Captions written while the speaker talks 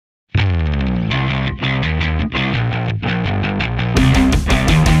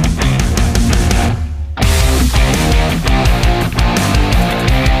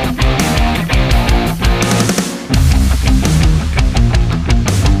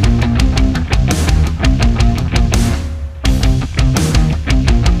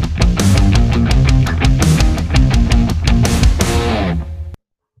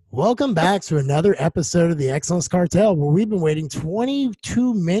welcome back to another episode of the Excellence Cartel, where we've been waiting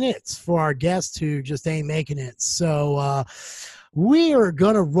 22 minutes for our guest who just ain't making it. So we are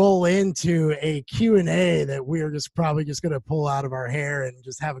going to roll into a Q&A that we are just probably just going to pull out of our hair and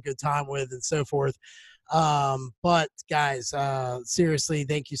just have a good time with and so forth. But guys, seriously,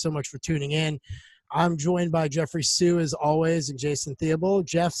 thank you so much for tuning in. I'm joined by Jeffrey Sue as always and Jason Theobald.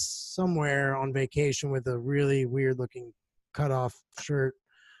 Jeff's somewhere on vacation with a really weird looking cutoff shirt.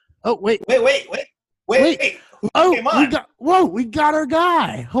 Oh, wait. Oh, we got our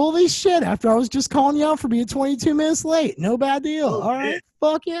guy. Holy shit. After I was just calling you out for being 22 minutes late. No bad deal. All right.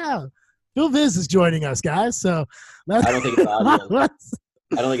 Fuck yeah. Phil Viz is joining us, guys. So I don't think it's audio. I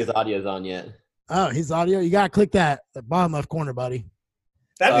don't think his audio's on yet. Oh, his audio. You got to click the bottom left corner, buddy.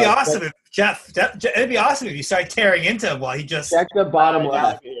 That'd be awesome if Jeff. It'd be awesome if you start tearing into him while he just check the bottom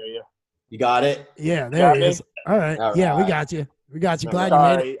left. You got it? Yeah, there it is. All right. Yeah, we got you. We got you. Glad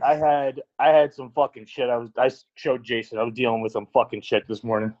you made it. I had some fucking shit. I showed Jason. I was dealing with some fucking shit this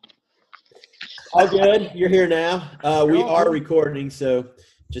morning. All good. You're here now. We are recording, so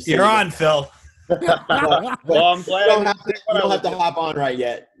just you're on, Phil. Well, I'm glad. You don't have to hop on right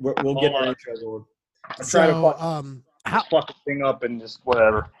yet. We'll get our intro going. I'm trying to fuck the thing up and just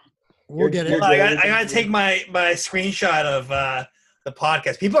whatever. We'll get it. I gotta take my screenshot of the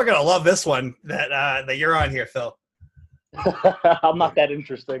podcast. People are gonna love this one that you're on here, Phil. I'm not that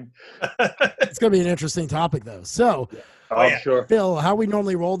interesting. It's going to be an interesting topic, though. So, sure. Phil, how we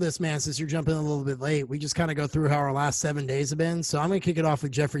normally roll this, man, since you're jumping a little bit late, we just kind of go through how our last 7 days have been. So I'm going to kick it off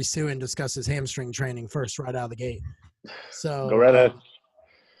with Jeffrey Sue and discuss his hamstring training first right out of the gate. So go right ahead.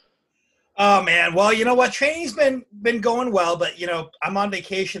 Oh, man. Well, you know what? Training's been going well, but, I'm on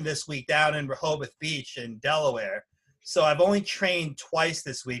vacation this week down in Rehoboth Beach in Delaware. So I've only trained twice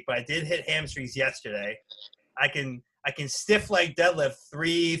this week, but I did hit hamstrings yesterday. I can stiff leg deadlift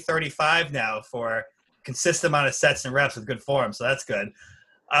 335 now for a consistent amount of sets and reps with good form, so that's good.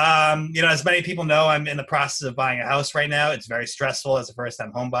 As many people know, I'm in the process of buying a house right now. It's very stressful as a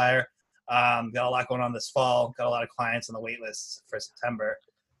first-time home buyer. Got a lot going on this fall. Got a lot of clients on the wait list for September.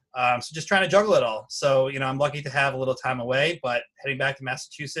 So just trying to juggle it all. So, I'm lucky to have a little time away, but heading back to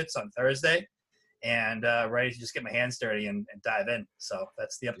Massachusetts on Thursday and ready to just get my hands dirty and dive in. So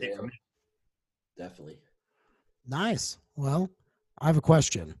that's the update from me. Definitely. Nice. Well, I have a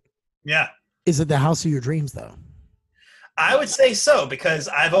question. Yeah. Is it the house of your dreams, though? I would say so, because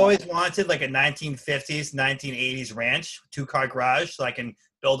I've always wanted like a 1950s, 1980s ranch, 2-car garage, so I can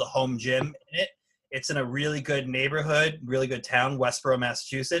build a home gym in it. It's in a really good neighborhood, really good town, Westboro,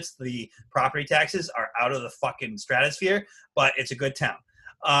 Massachusetts. The property taxes are out of the fucking stratosphere, but it's a good town.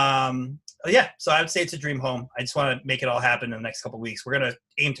 So I would say it's a dream home. I just want to make it all happen in the next couple of weeks. We're going to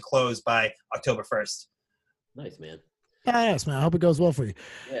aim to close by October 1st. Nice, man. Yes, man. I hope it goes well for you.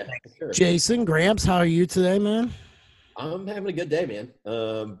 Yeah, sure. Jason, Gramps, how are you today, man? I'm having a good day, man.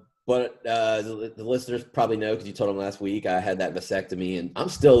 But the listeners probably know, because you told them last week, I had that vasectomy, and I'm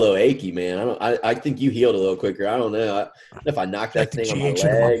still a little achy, man. I think you healed a little quicker. I don't know. If I knocked that thing on my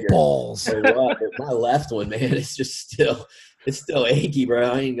leg balls. or what. My left one, man, it's still achy,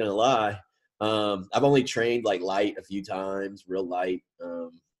 bro. I ain't gonna lie. I've only trained like light a few times, real light.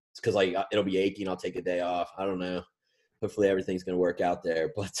 It's because like it'll be achy and I'll take a day off. I don't know. Hopefully everything's gonna work out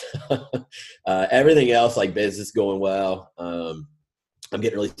there. But everything else, like business going well. I'm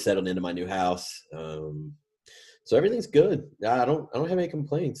getting really settled into my new house. So everything's good. I don't have any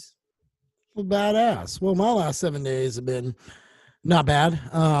complaints. Well, badass. Well, my last 7 days have been not bad.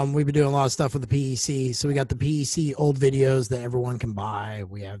 We've been doing a lot of stuff with the PEC. So we got the PEC old videos that everyone can buy.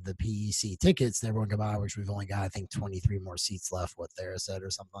 We have the PEC tickets that everyone can buy, which we've only got, I think, 23 more seats left, what Thera said,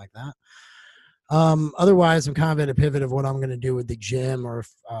 or something like that. Otherwise, I'm kind of at a pivot of what I'm going to do with the gym, or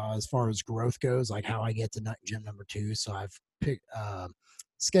as far as growth goes, like how I get to gym number 2. So I've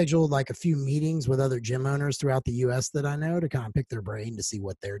scheduled like a few meetings with other gym owners throughout the U.S. that I know to kind of pick their brain to see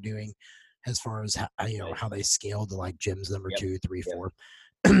what they're doing as far as how they scale to like gyms number 2, 3, 4.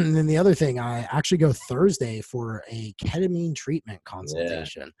 And then the other thing, I actually go Thursday for a ketamine treatment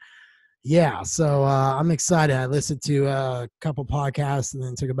consultation. Yeah, so I'm excited. I listened to a couple podcasts and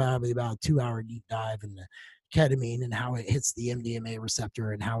then took about a 2-hour deep dive into ketamine and how it hits the MDMA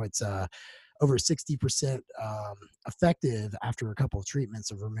receptor and how it's over 60% effective after a couple of treatments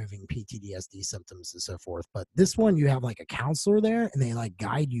of removing PTSD symptoms and so forth. But this one, you have like a counselor there and they like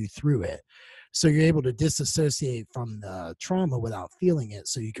guide you through it. So you're able to disassociate from the trauma without feeling it.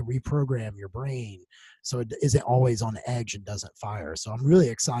 So you can reprogram your brain so it isn't always on edge and doesn't fire. So I'm really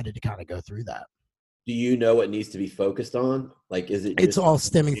excited to kind of go through that. Do you know what needs to be focused on? Like, is it It's just all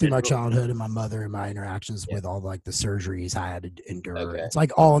stemming through my Individual. childhood and my mother and my interactions Yeah. with all like the surgeries I had to endure. Okay. It's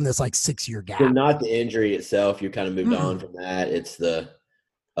like all in this like 6-year so gap. not the injury itself? You kind of moved Mm-mm. on from that. It's the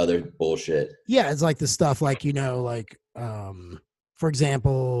other bullshit. Yeah, it's like the stuff like, like for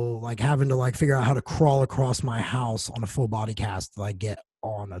example, like having to like figure out how to crawl across my house on a full body cast to like get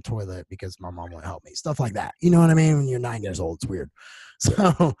on a toilet because my mom won't help me. Stuff like that. You know what I mean? When you're 9 years old, it's weird. So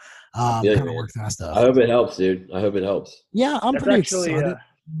feel you, kind of man. work that stuff. I hope it helps, dude. I hope it helps. Yeah, I'm That's pretty actually excited.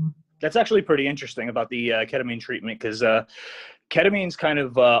 that's actually pretty interesting about the ketamine treatment because ketamine's kind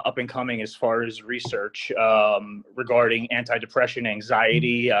of up and coming as far as research regarding antidepressant,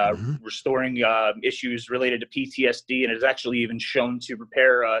 anxiety, restoring issues related to PTSD, and it's actually even shown to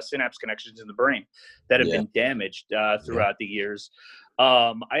repair synapse connections in the brain that have been damaged throughout the years.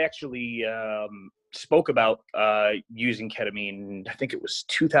 I actually spoke about using ketamine, I think it was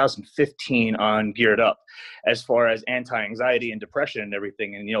 2015 on Geared Up, as far as anti-anxiety and depression and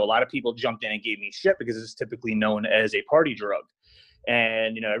everything. And, a lot of people jumped in and gave me shit because it's typically known as a party drug.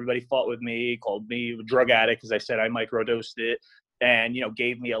 And, everybody fought with me, called me a drug addict because I said I microdosed it and,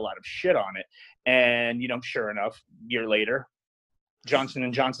 gave me a lot of shit on it. And, sure enough, a year later,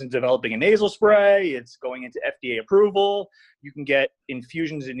 Johnson & Johnson's developing a nasal spray. It's going into FDA approval. You can get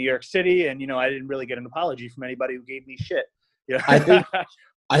infusions in New York City. And, I didn't really get an apology from anybody who gave me shit. I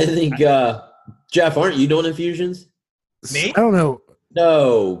think, Jeff, aren't you doing infusions? Me? I don't know.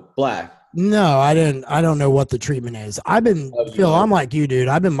 No, Black. No, I didn't. I don't know what the treatment is. I've been, Phil, don't. I'm like you, dude.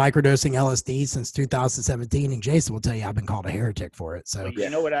 I've been microdosing LSD since 2017, and Jason will tell you I've been called a heretic for it. So you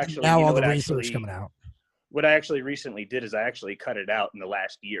know what actually, now all the research coming out. What I actually recently did is I actually cut it out in the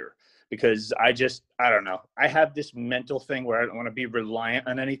last year because I don't know. I have this mental thing where I don't want to be reliant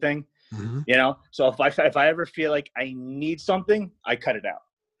on anything, So if I ever feel like I need something, I cut it out.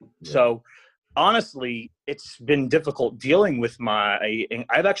 Yeah. So honestly, it's been difficult dealing with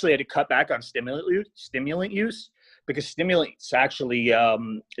I've actually had to cut back on stimulant use because stimulants actually,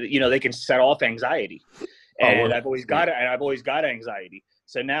 they can set off anxiety. And I've always got it, and I've always got anxiety.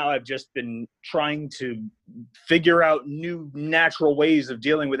 So now I've just been trying to figure out new natural ways of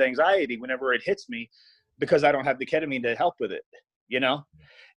dealing with anxiety whenever it hits me because I don't have the ketamine to help with it, Yeah.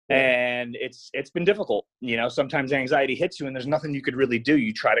 And it's been difficult. Sometimes anxiety hits you and there's nothing you could really do.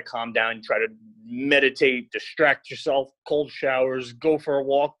 You try to calm down, you try to meditate, distract yourself, cold showers, go for a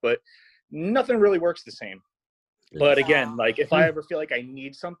walk, but nothing really works the same. But again, like if I ever feel like I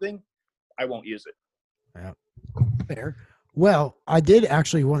need something, I won't use it. Yeah. Fair. Well, I did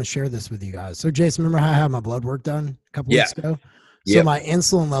actually want to share this with you guys. So, Jason, remember how I had my blood work done a couple weeks ago? So my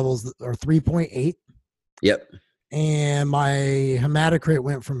insulin levels are 3.8. Yep. And my hematocrit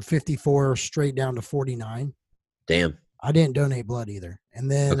went from 54 straight down to 49. Damn. I didn't donate blood either. And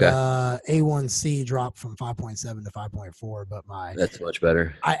then A1C dropped from 5.7 to 5.4. But that's much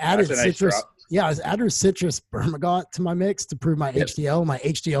better. I added citrus. Nice yeah, I added citrus bergamot to my mix to prove my HDL. My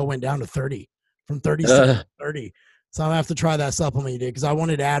HDL went down to 30 from 36 to 30. So I'm gonna have to try that supplement you did because I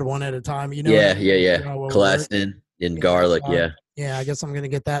wanted to add one at a time. Yeah. Colastin and garlic. Yeah, I guess I'm gonna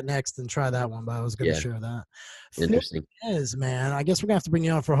get that next and try that one. But I was gonna share that. Interesting. Man. I guess we're gonna have to bring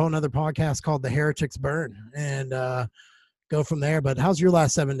you on for a whole nother podcast called The Heretics Burn and go from there. But how's your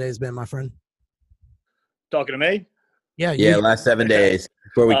last 7 days been, my friend? Talking to me? Yeah. Last 7 days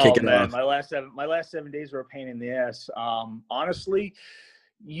before we kick it off. My last 7 days were a pain in the ass. Honestly.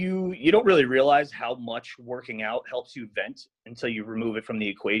 You don't really realize how much working out helps you vent until you remove it from the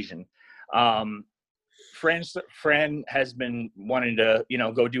equation. Fran has been wanting to,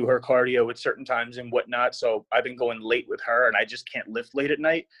 go do her cardio at certain times and whatnot. So I've been going late with her and I just can't lift late at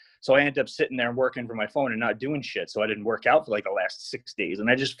night. So I ended up sitting there and working for my phone and not doing shit. So I didn't work out for like the last 6 days. And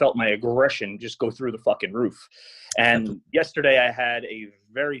I just felt my aggression just go through the fucking roof. And yesterday I had a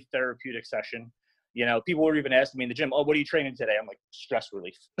very therapeutic session. People were even asking me in the gym, "Oh, what are you training today?" I'm like, stress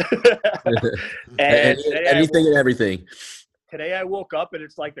relief. And anything and everything. Today I woke up and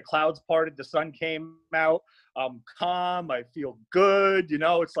it's like the clouds parted, the sun came out. I'm calm. I feel good.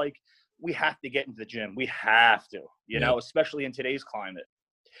 It's like we have to get into the gym. We have to, especially in today's climate.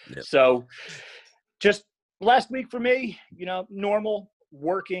 Yep. So just last week for me, normal,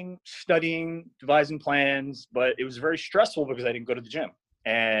 working, studying, devising plans, but it was very stressful because I didn't go to the gym.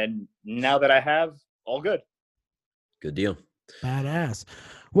 And now that I have, all good. Good deal. Badass.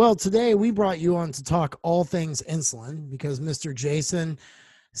 Well, today we brought you on to talk all things insulin because Mr. Jason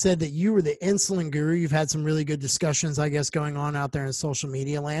said that you were the insulin guru. You've had some really good discussions, I guess, going on out there in social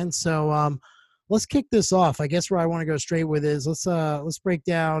media land. So let's kick this off. I guess where I want to go straight with is let's break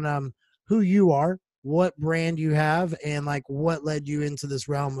down who you are, what brand you have and like what led you into this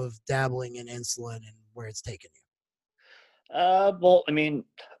realm of dabbling in insulin and where it's taken you. Well, I mean,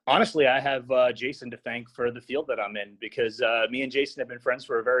 honestly, I have Jason to thank for the field that I'm in, because me and Jason have been friends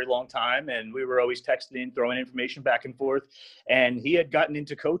for a very long time, and we were always texting, throwing information back and forth. And he had gotten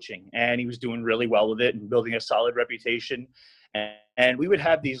into coaching, and he was doing really well with it and building a solid reputation. And we would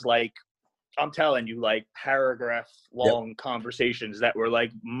have these, like, I'm telling you, like, paragraph long conversations that were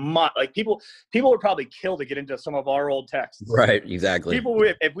like people would probably kill to get into some of our old texts. Right. Exactly. People,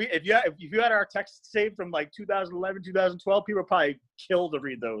 if you had our texts saved from like 2011, 2012, people would probably kill to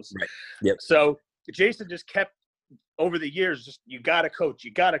read those. Right. Yep. So Jason just kept, over the years, just, you got to coach,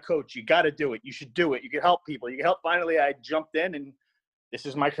 you got to coach, you got to do it. You should do it. You can help people. You can help. Finally, I jumped in, and this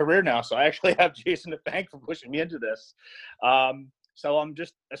is my career now. So I actually have Jason to thank for pushing me into this. So I'm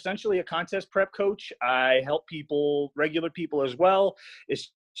just essentially a contest prep coach. I help people, regular people as well.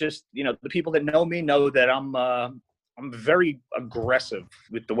 It's just, the people that know me know that I'm very aggressive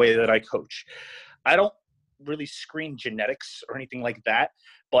with the way that I coach. I don't really screen genetics or anything like that.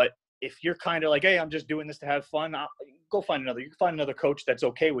 But if you're kind of like, hey, I'm just doing this to have fun, go find another. You can find another coach that's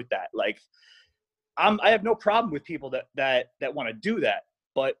okay with that. Like, I have no problem with people that want to do that.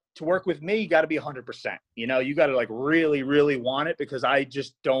 But to work with me, you got to be 100%. You got to like really, really want it, because I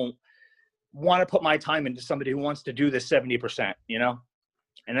just don't want to put my time into somebody who wants to do this 70%,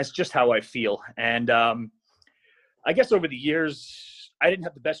 and that's just how I feel. And I guess over the years, I didn't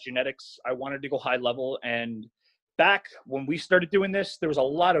have the best genetics. I wanted to go high level. And back when we started doing this, there was a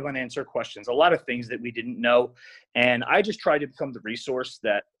lot of unanswered questions, a lot of things that we didn't know. And I just tried to become the resource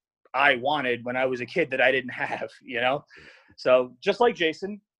that I wanted when I was a kid that I didn't have, So just like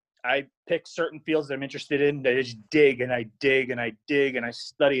Jason, I pick certain fields that I'm interested in. I just dig and I dig and I dig and I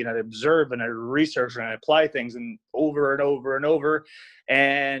study and I observe and I research and I apply things and over and over and over.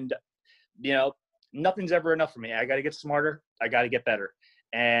 And, nothing's ever enough for me. I got to get smarter. I got to get better.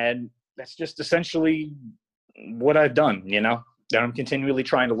 And that's just essentially what I've done, that I'm continually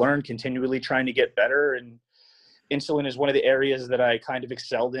trying to learn, continually trying to get better. And insulin is one of the areas that I kind of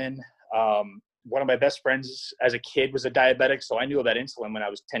excelled in. One of my best friends as a kid was a diabetic, so I knew about insulin when I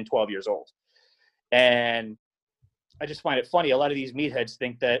was 10, 12 years old. And I just find it funny. A lot of these meatheads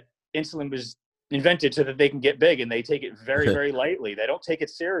think that insulin was invented so that they can get big, and they take it very, very lightly. They don't take it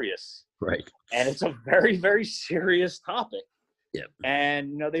serious. Right. And it's a very, very serious topic. Yep.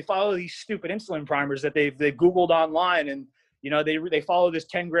 And, they follow these stupid insulin primers that they've Googled online, and, they follow this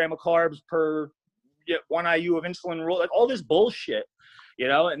 10 gram of carbs per 1 IU of insulin rule, like all this bullshit.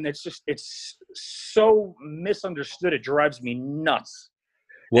 And it's so misunderstood. It drives me nuts.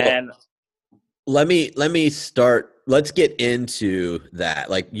 Well, and let me start. Let's get into that.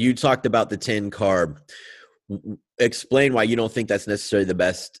 Like, you talked about the 10 carb. Explain why you don't think that's necessarily the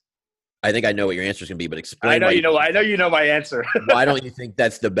best. I think I know what your answer is going to be, but explain. I know you know my answer. Why don't you think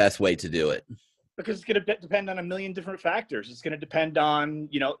that's the best way to do it? Because it's going to depend on a million different factors. It's going to depend on,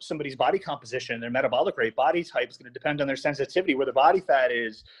 somebody's body composition, their metabolic rate, body type. It's going to depend on their sensitivity, where the body fat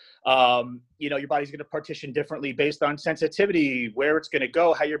is. Your body's going to partition differently based on sensitivity, where it's going to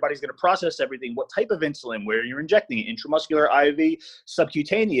go, how your body's going to process everything, what type of insulin, where you're injecting it, intramuscular, IV,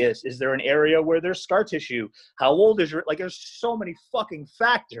 subcutaneous. Is there an area where there's scar tissue? How old is your, like, there's so many fucking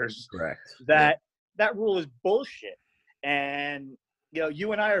factors. Correct. That rule is bullshit. And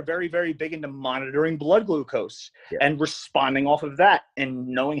you and I are very, very big into monitoring blood glucose and responding off of that and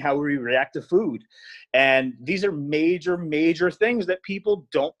knowing how we react to food. And these are major, major things that people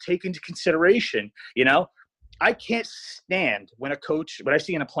don't take into consideration. I can't stand when I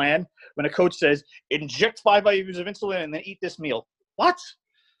see in a plan, when a coach says, inject 5 IUs of insulin and then eat this meal. What?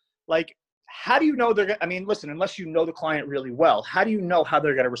 Like, how do you know they're going to, listen, unless you know the client really well, how do you know how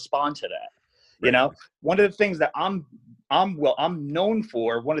they're going to respond to that? Right. One of the things that I'm known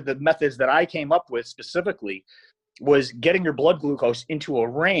for, one of the methods that I came up with specifically, was getting your blood glucose into a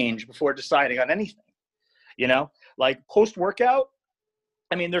range before deciding on anything. Like post-workout,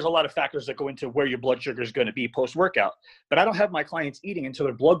 there's a lot of factors that go into where your blood sugar is going to be post-workout, but I don't have my clients eating until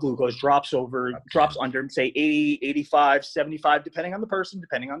their blood glucose drops under, say, 80, 85, 75, depending on the person,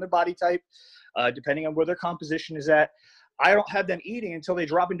 depending on their body type, depending on where their composition is at. I don't have them eating until they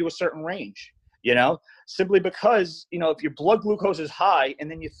drop into a certain range. Simply because, if your blood glucose is high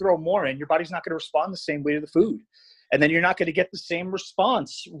and then you throw more in, your body's not going to respond the same way to the food. And then you're not going to get the same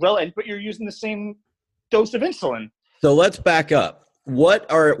response, but you're using the same dose of insulin. So let's back up.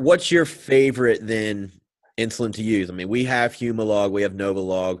 What's your favorite then insulin to use? We have Humalog, we have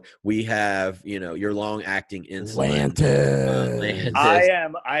Novolog, we have, your long acting insulin. Lantus.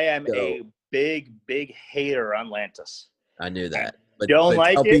 I am a big, big hater on Lantus. I knew that. don't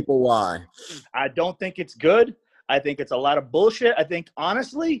like tell it. people why. I don't think it's good. I think it's a lot of bullshit. I think,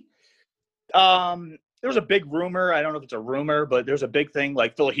 honestly, there's a big rumor. I don't know if it's a rumor, but there's a big thing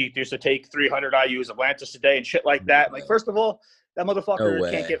like Phil Heath used to take 300 IUs of Lantus a day and shit like that. Like, first of all, that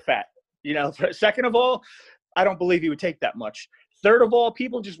motherfucker can't get fat. You know, second of all, I don't believe he would take that much. Third of all,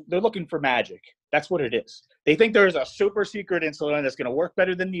 people they're looking for magic. That's what it is. They think there's a super secret insulin that's going to work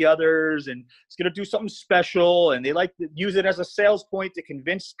better than the others and it's going to do something special. And they like to use it as a sales point to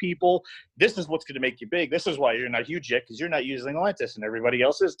convince people this is what's going to make you big. This is why you're not huge yet, because you're not using Lantus and everybody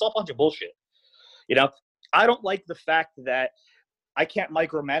else is. It's all a bunch of bullshit. You know, I don't like the fact that I can't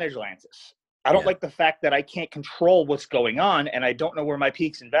micromanage Lantus. I don't like the fact that I can't control what's going on and I don't know where my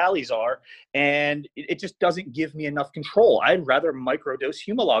peaks and valleys are. And it just doesn't give me enough control. I'd rather microdose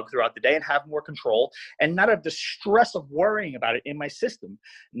Humalog throughout the day and have more control and not have the stress of worrying about it in my system.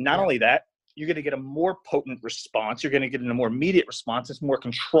 Not only that, you're going to get a more potent response. You're going to get a more immediate response. It's more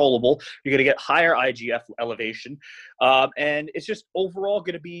controllable. You're going to get higher IGF elevation. And it's just overall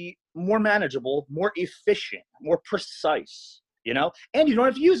going to be more manageable, more efficient, more precise. You know, and you don't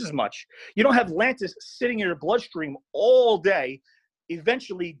have to use as much. You don't have Lantus sitting in your bloodstream all day,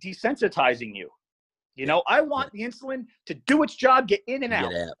 eventually desensitizing you. You know, I want the insulin to do its job, get in and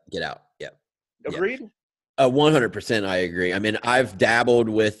out. Get out. Yeah. Agreed? 100% I agree. I mean, I've dabbled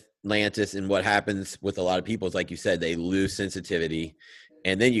with Lantus, and what happens with a lot of people is, like you said, they lose sensitivity,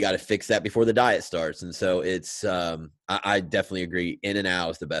 and then you got to fix that before the diet starts. And so it's, I definitely agree. In and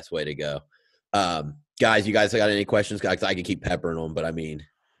out is the best way to go. Guys, you guys got any questions? I can keep peppering them, but I mean,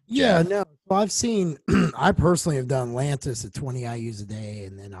 yeah, no. Well, I've seen, I personally have done Lantus at 20 IUs a day,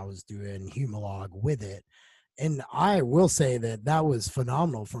 and then I was doing Humalog with it. And I will say that was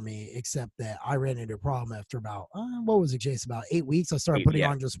phenomenal for me, except that I ran into a problem after about, what was it, Jason? About 8 weeks. I started putting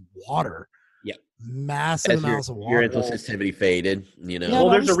on just water. Yeah. Massive amounts of water. Your insulin sensitivity faded, you know. Well,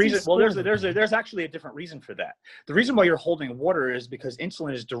 there's a reason. Well, there's actually a different reason for that. The reason why you're holding water is because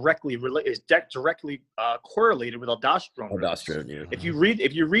insulin is directly correlated with aldosterone. Aldosterone, yeah. If you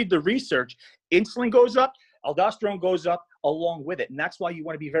read the research, insulin goes up, aldosterone goes up along with it, and that's why you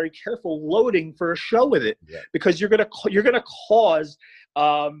want to be very careful loading for a show with it, because you're gonna cause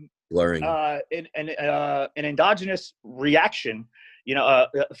blurring, an endogenous reaction. You know,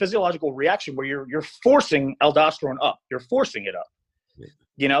 a physiological reaction where you're forcing aldosterone up. You're forcing it up.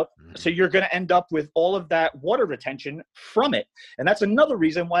 You know, so you're going to end up with all of that water retention from it. And that's another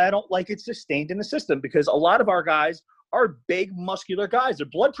reason why I don't like it sustained in the system, because a lot of our guys are big muscular guys. Their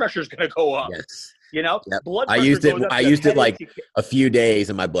blood pressure is going to go up. Yes. You know, blood I used it like a few days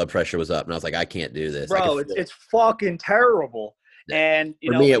and my blood pressure was up and I was like, I can't do this. Bro, it's fucking terrible. And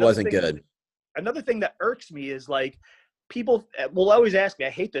for me, it wasn't good. Another thing that irks me is like, people will always ask me, I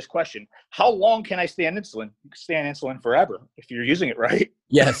hate this question, how long can I stay on insulin? You can stay on insulin forever if you're using it right.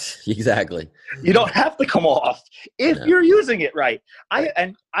 Yes, exactly. You don't have to come off if you're using it right.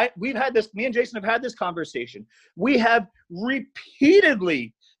 We've had this, me and Jason have had this conversation. We have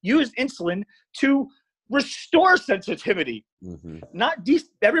repeatedly used insulin to restore sensitivity.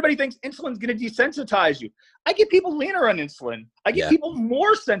 Everybody thinks insulin's going to desensitize you. I get people leaner on insulin. I get people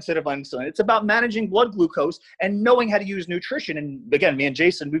more sensitive on insulin. It's about managing blood glucose and knowing how to use nutrition. And again, me and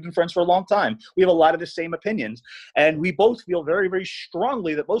Jason, we've been friends for a long time. We have a lot of the same opinions, and we both feel very, very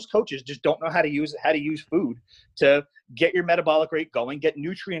strongly that most coaches just don't know how to use food to get your metabolic rate going, get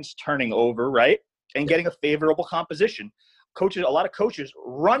nutrients turning over, right, and getting a favorable composition. A lot of coaches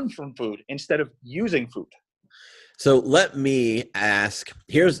run from food instead of using food. So let me ask,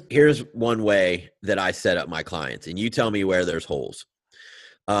 here's one way that I set up my clients, and you tell me where there's holes.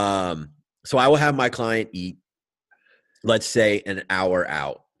 So I will have my client eat, let's say, an hour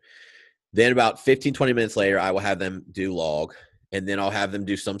out. Then about 15, 20 minutes later, I will have them do log, and then I'll have them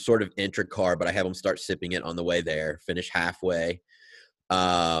do some sort of intra-carb, but I have them start sipping it on the way there, finish halfway.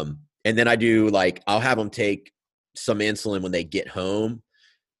 And then I'll have them take some insulin when they get home,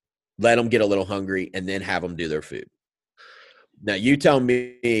 let them get a little hungry, and then have them do their food. Now, you tell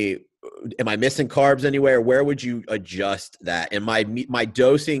me, am I missing carbs anywhere? Where would you adjust that? And my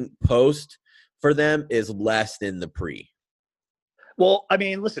dosing post for them is less than the pre. Well, I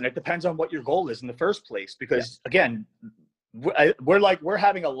mean, listen, it depends on what your goal is in the first place, because again, we're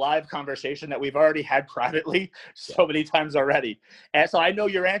having a live conversation that we've already had privately so many times already. And so I know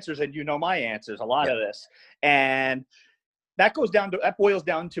your answers and you know my answers, a lot of this. And that boils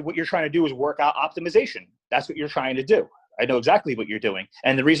down to what you're trying to do is workout optimization. That's what you're trying to do. I know exactly what you're doing.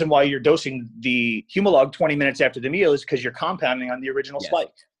 And the reason why you're dosing the Humalog 20 minutes after the meal is because you're compounding on the original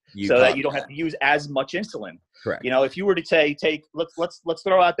spike. So that you don't have to use as much insulin. Correct. You know, if you were to take let's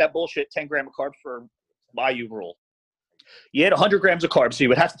throw out that bullshit 10 gram of carbs for IU rule. You had 100 grams of carbs, so you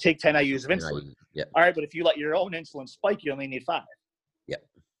would have to take 10 IUs of And insulin. yeah. All right, but if you let your own insulin spike, you only need 5. Yeah.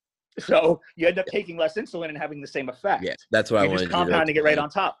 So you end up taking less insulin and having the same effect. Yeah, that's what You're I wanted just compounding you to it right on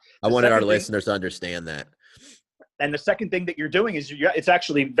top. I wanted our listeners to understand that. And the second thing that you're doing is it's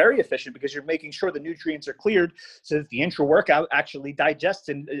actually very efficient because you're making sure the nutrients are cleared so that the intra-workout actually digests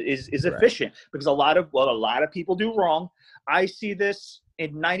and is efficient. Because a lot of people do wrong. I see this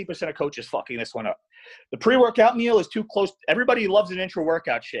in 90% of coaches fucking this one up. The pre-workout meal is too close. Everybody loves an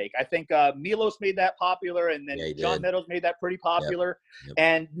intra-workout shake. I think Milos made that popular, and then John Meadows made that pretty popular. Yep.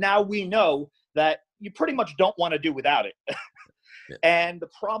 And now we know that you pretty much don't want to do without it. Yep. And the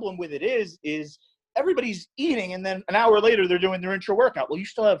problem with it is everybody's eating, and then an hour later they're doing their intra-workout. Well, you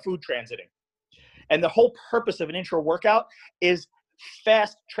still have food transiting. And the whole purpose of an intra-workout is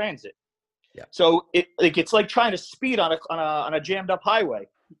fast transit. Yeah. So it's like trying to speed on a jammed up highway.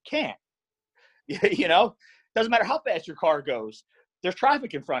 You can't. You know, doesn't matter how fast your car goes. There's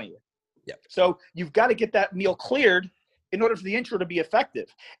traffic in front of you. Yeah. So you've got to get that meal cleared in order for the intro to be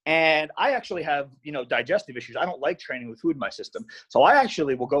effective. And I actually have, digestive issues. I don't like training with food in my system. So I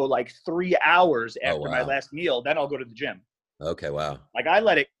actually will go like 3 hours after my last meal. Then I'll go to the gym. Okay. Wow. Like I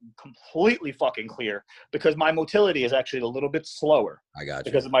let it completely fucking clear because my motility is actually a little bit slower. I got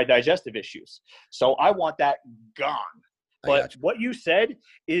you. Because of my digestive issues. So I want that gone. But what you said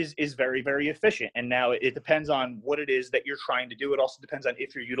is very, very efficient. And now it depends on what it is that you're trying to do. It also depends on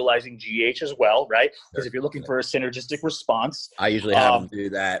if you're utilizing GH as well, right? Because if you're looking for a synergistic response. I usually have them do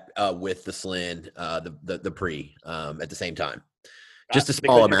that with the Slin, the pre at the same time. Just a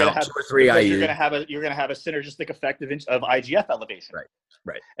small amount, 2 or 3 IU. You're gonna have a synergistic effect of IGF elevation.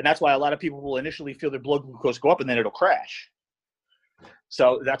 Right. And that's why a lot of people will initially feel their blood glucose go up and then it'll crash.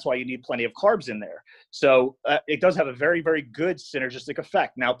 So that's why you need plenty of carbs in there. So it does have a very, very good synergistic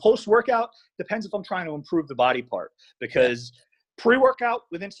effect. Now, post-workout depends if I'm trying to improve the body part because pre-workout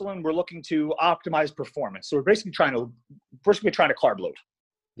with insulin, we're looking to optimize performance. So we're basically trying to carb load.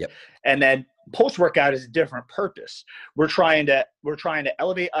 Yep. And then post-workout is a different purpose. We're trying to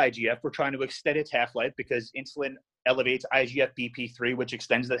elevate IGF. We're trying to extend its half-life because insulin elevates IGF BP3, which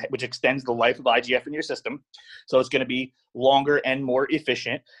extends the life of IGF in your system. So it's going to be longer and more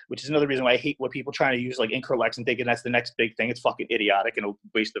efficient, which is another reason why I hate what people trying to use like Increlex and thinking that's the next big thing. It's fucking idiotic and a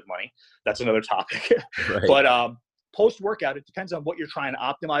waste of money. That's another topic. Right. But post-workout, it depends on what you're trying to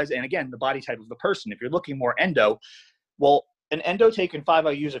optimize. And again, the body type of the person. If you're looking more endo, well, an endo taking 5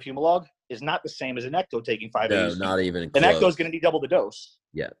 IUs of Humalog is not the same as an ecto taking 5 IUs. No, not even close. An ecto is going to need double the dose.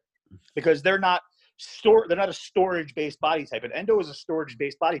 Yeah. Because they're not a storage-based body type. An endo is a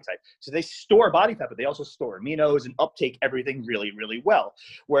storage-based body type. So they store body type, but they also store aminos and uptake everything really, really well.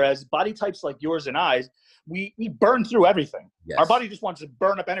 Whereas body types like yours and I, we burn through everything. Yes. Our body just wants to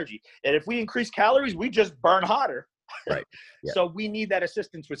burn up energy. And if we increase calories, we just burn hotter. Right. Yeah. So we need that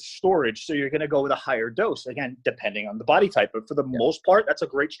assistance with storage. So you're going to go with a higher dose, again, depending on the body type. But for the most part, that's a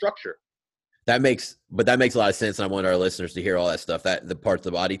great structure. That makes a lot of sense. And I want our listeners to hear all that stuff, that the parts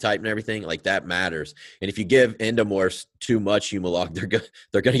of the body type and everything, like that matters. And if you give endomorphs too much Humalog, they're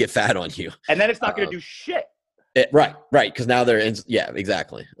going to get fat on you. And then it's not going to do shit. Right. Because now they're in. Yeah,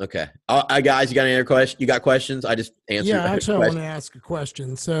 exactly. Okay. Guys, you got any other questions? You got questions? I just answered. Yeah, actually, I want to ask a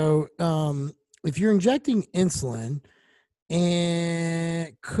question. So, if you're injecting insulin,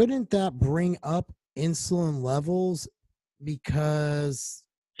 and couldn't that bring up insulin levels because,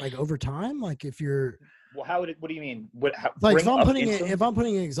 like, over time, like if you're, well, what do you mean? If I'm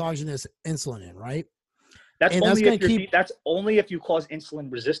putting exogenous insulin in, right? That's only if you cause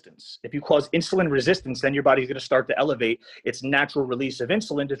insulin resistance. If you cause insulin resistance, then your body's going to start to elevate its natural release of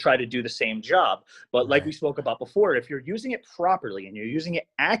insulin to try to do the same job. But like we spoke about before, if you're using it properly and you're using it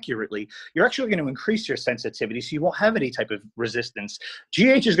accurately, you're actually going to increase your sensitivity, so you won't have any type of resistance.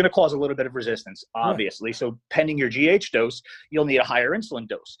 GH is going to cause a little bit of resistance, obviously. Right. So pending your GH dose, you'll need a higher insulin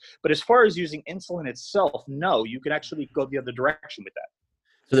dose. But as far as using insulin itself, no, you can actually go the other direction with that.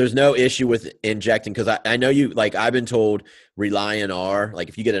 So there's no issue with injecting, because I know you, like, I've been told rely on R, like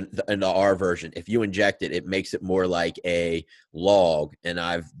if you get an R version, if you inject it, it makes it more like a log. And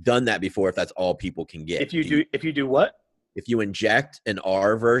I've done that before if that's all people can get. If you do what? If you inject an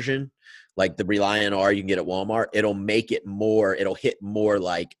R version, like the Reliant R you can get at Walmart, it'll hit more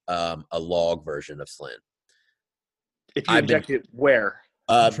like a log version of Slin. If you inject it where?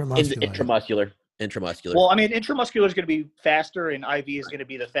 Intramuscular. Intramuscular. Well, I mean, intramuscular is going to be faster and IV is going to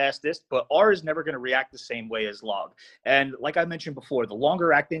be the fastest, but R is never going to react the same way as log. And like I mentioned before, the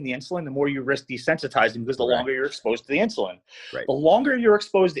longer acting the insulin, the more you risk desensitizing because the longer you're exposed to the insulin. Right. The longer you're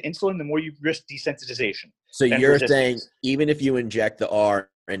exposed to insulin, the more you risk desensitization. So you're saying even if you inject the R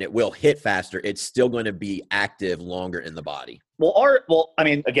and it will hit faster, it's still going to be active longer in the body. Well, I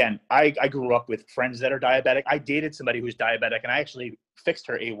mean, again, I grew up with friends that are diabetic. I dated somebody who's diabetic, and I actually fixed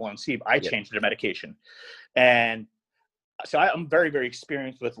her A1C. I changed their medication. And so I'm very, very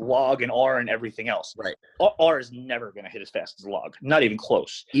experienced with log and R and everything else. Right. R is never going to hit as fast as log. Not even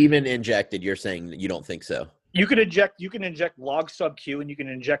close. Even injected, you're saying that you don't think so? You can inject log sub-Q, and you can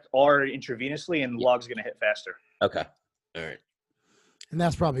inject R intravenously, and log's going to hit faster. Okay. All right. And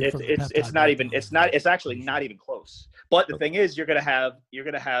that's probably it's actually not even close. But the thing is, you're gonna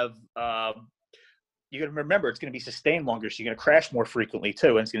remember it's gonna be sustained longer, so you're gonna crash more frequently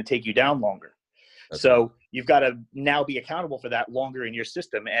too, and it's gonna take you down longer. Okay. So you've got to now be accountable for that longer in your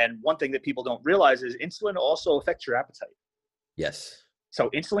system. And one thing that people don't realize is insulin also affects your appetite. Yes. So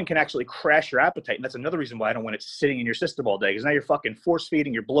insulin can actually crash your appetite, and that's another reason why I don't want it sitting in your system all day, because now you're fucking force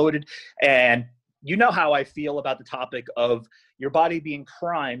feeding, you're bloated, and you know how I feel about the topic of your body being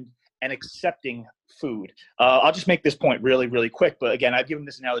primed and accepting food. I'll just make this point really, really quick. But again, I've given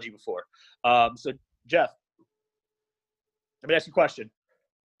this analogy before. So Jeff, let me ask you a question.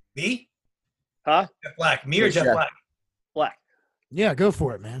 Me? Huh? Jeff Black. Me or Jeff Black? Black. Yeah, go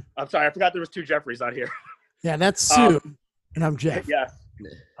for it, man. I'm sorry. I forgot there was 2 Jeffreys on here. Yeah, that's Sue, and I'm Jeff. Yeah.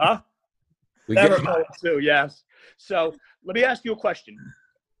 Huh? Never mind. Sue, yes. So let me ask you a question.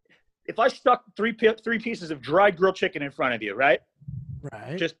 If I stuck three pieces of dried grilled chicken in front of you, right?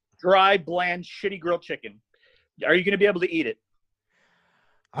 Right. Just dry, bland, shitty grilled chicken. Are you going to be able to eat it?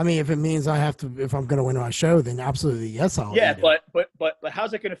 I mean, if it means I have to, if I'm going to win my show, then absolutely yes, I'll eat it. but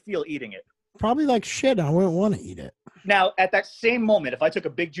how's it going to feel eating it? Probably like shit. I wouldn't want to eat it. Now, at that same moment, if I took a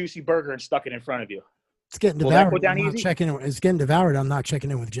big juicy burger and stuck it in front of you, it's getting devoured. Will that go down I'm not easy? it's getting devoured. I'm not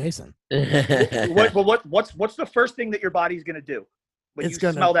checking in with Jason. What's the first thing that your body's going to do when you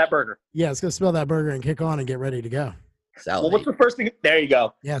smell that burger? Yeah, it's going to smell that burger and kick on and get ready to go. Salivate. Well, what's the first thing? There you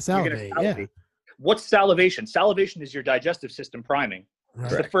go. Yeah, salivate. Yeah. What's salivation? Salivation is your digestive system priming. Right.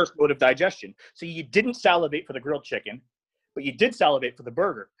 It's the first mode of digestion. So you didn't salivate for the grilled chicken, but you did salivate for the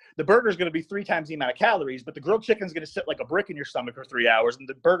burger. The burger is going to be 3 times the amount of calories, but the grilled chicken is going to sit like a brick in your stomach for 3 hours, and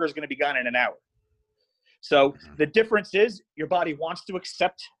the burger is going to be gone in an hour. So the difference is your body wants to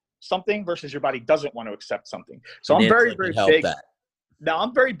accept something versus your body doesn't want to accept something. So I'm very, very big. Now,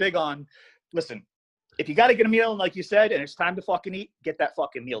 I'm very big on, listen, if you got to get a meal, and like you said, and it's time to fucking eat, get that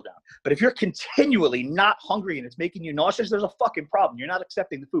fucking meal down. But if you're continually not hungry and it's making you nauseous, there's a fucking problem. You're not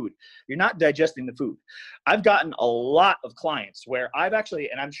accepting the food. You're not digesting the food. I've gotten a lot of clients where I've actually,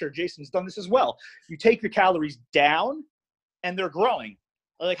 and I'm sure Jason's done this as well, you take the calories down and they're growing.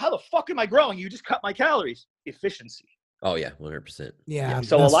 They're like, how the fuck am I growing? You just cut my calories. Efficiency. Oh, yeah, 100%. Yeah.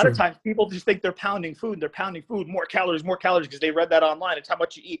 So a lot of times people just think they're pounding food and they're pounding food, more calories, because they read that online. It's how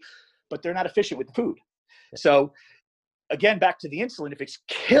much you eat, but they're not efficient with the food. So again, back to the insulin, if it's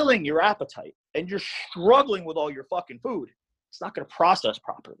killing your appetite and you're struggling with all your fucking food, it's not going to process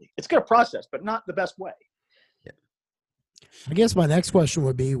properly. It's going to process, but not the best way. Yeah. I guess my next question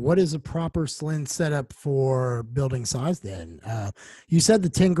would be, what is a proper Slim setup for building size then? You said the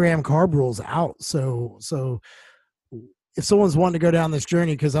 10-gram carb rule's out. So if someone's wanting to go down this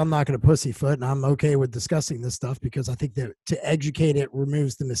journey, because I'm not going to pussyfoot and I'm okay with discussing this stuff, because I think that to educate it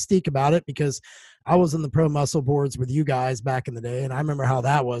removes the mystique about it, because I was in the pro muscle boards with you guys back in the day. And I remember how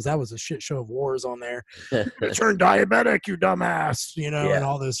that was a shit show of wars on there. Turn diabetic, you dumbass, and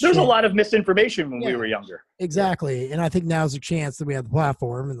all this. There's shit. a lot of misinformation when we were younger. Exactly. And I think now's a chance that we have the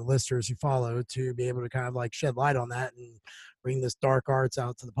platform and the listeners who follow to be able to kind of like shed light on that and bring this dark arts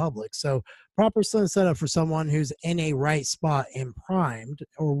out to the public. So proper Slim setup for someone who's in a right spot and primed,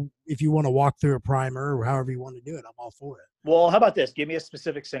 or if you want to walk through a primer or however you want to do it, I'm all for it. Well, how about this? Give me a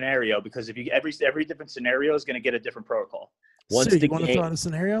specific scenario, because if you every different scenario is going to get a different protocol. Sue, you want to throw out a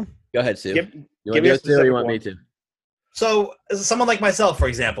scenario? Go ahead, Sue. Give you want to do it, Sue, or you want me to? So as someone like myself, for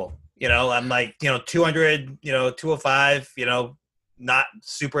example, I'm like, 200, 205, not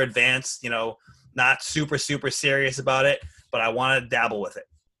super advanced, not super, super serious about it, but I want to dabble with it.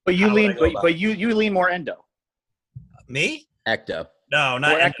 But you you lean more endo. Me? Ecto. No,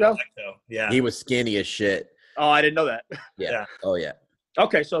 not ecto. Yeah. He was skinny as shit. Oh, I didn't know that. Yeah. Oh, yeah.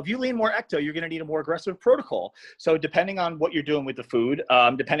 Okay, so if you lean more ecto, you're going to need a more aggressive protocol. So depending on what you're doing with the food,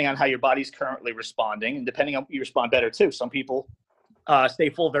 depending on how your body's currently responding, and depending on you respond better too. Some people stay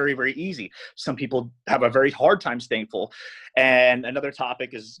full very, very easy. Some people have a very hard time staying full. And another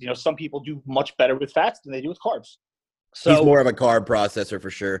topic is, some people do much better with fats than they do with carbs. So he's more of a carb processor for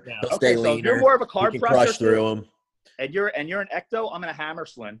sure. yeah, He'll stay so leaner. if you're more of a carb you can crush processor through them. and you're an ecto, I'm going to hammer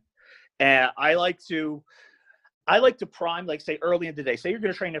Insulin. And I like to prime, like, say, early in the day. Say you're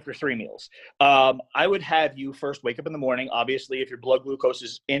going to train after 3 meals. I would have you first wake up in the morning. Obviously, if your blood glucose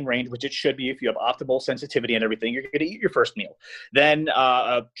is in range, which it should be if you have optimal sensitivity and everything, you're going to eat your first meal. Then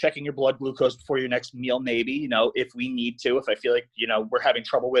checking your blood glucose before your next meal, maybe, if we need to, if I feel like, we're having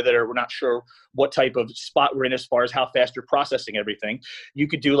trouble with it or we're not sure what type of spot we're in as far as how fast you're processing everything. You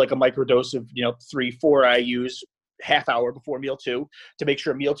could do like a microdose of, 3-4 IUs half hour before meal 2 to make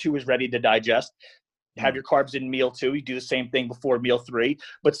sure meal 2 is ready to digest. Have your carbs in meal 2. You do the same thing before meal 3,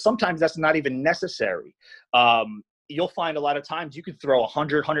 but sometimes that's not even necessary. You'll find a lot of times you can throw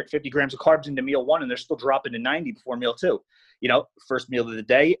 100, 150 grams of carbs into meal 1 and they're still dropping to 90 before meal 2. First meal of the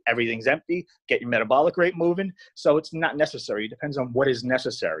day, everything's empty, get your metabolic rate moving. So it's not necessary. It depends on what is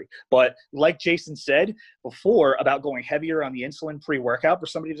necessary. But like Jason said before about going heavier on the insulin pre-workout, for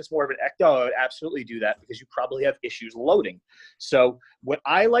somebody that's more of an ecto, I would absolutely do that because you probably have issues loading. So what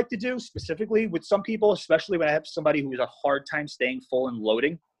I like to do specifically with some people, especially when I have somebody who has a hard time staying full and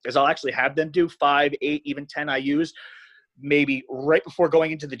loading, is I'll actually have them do 5, 8, even 10 IUs, maybe right before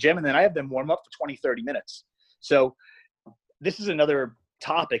going into the gym. And then I have them warm up for 20, 30 minutes. So this is another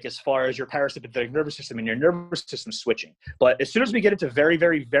topic as far as your parasympathetic nervous system and your nervous system switching. But as soon as we get into very,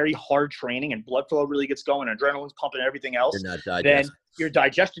 very, very hard training and blood flow really gets going, adrenaline's pumping and everything else, then your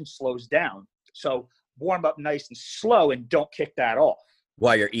digestion slows down. So warm up nice and slow and don't kick that off.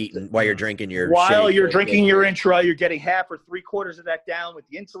 While you're eating, while you're drinking your intra, you're getting half or 3/4 of that down with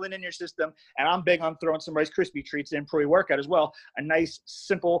the insulin in your system. And I'm big on throwing some Rice Krispie treats in pre-workout as well. A nice,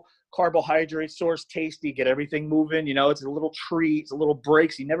 simple carbohydrate source, tasty, get everything moving. It's a little treat, it's a little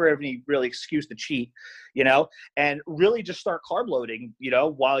break. So you never have any really excuse to cheat, and really just start carb loading,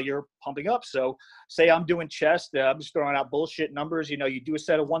 while you're pumping up. So say I'm doing chest, I'm just throwing out bullshit numbers. You do a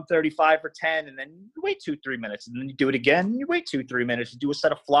set of 135 for 10 and then you wait 2-3 minutes and then you do it again. And you wait 2-3 minutes. You do a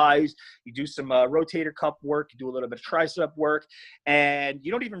set of flies, you do some rotator cuff work, you do a little bit of tricep work, and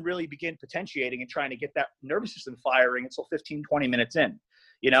you don't even really begin potentiating and trying to get that nervous system firing until 15-20 minutes in.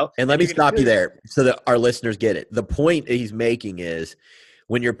 And let me stop you there so that our listeners get it. The point he's making is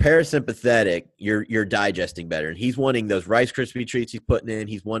when you're parasympathetic, you're digesting better. And he's wanting those Rice Krispie treats he's putting in.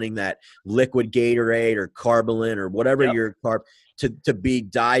 He's wanting that liquid Gatorade or Carbolin or whatever your carb to be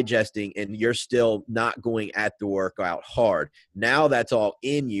digesting, and you're still not going at the workout hard. Now that's all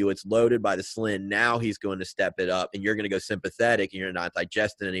in you. It's loaded by the Insulin. Now he's going to step it up, and you're going to go sympathetic, and you're not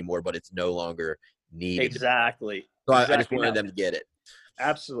digesting anymore, but it's no longer needed. Exactly. So I just wanted them to get it.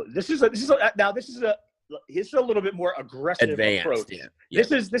 Absolutely. This is a little bit more aggressive advanced approach. Yeah.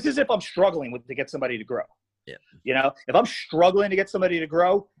 This is if I'm struggling to get somebody to grow. Yeah. If I'm struggling to get somebody to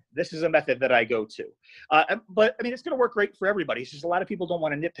grow, this is a method that I go to. But I mean, it's going to work great for everybody. It's just a lot of people don't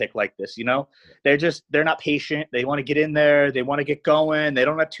want to nitpick like this. They're not patient. They want to get in there. They want to get going. They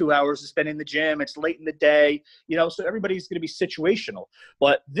don't have 2 hours to spend in the gym. It's late in the day, so everybody's going to be situational.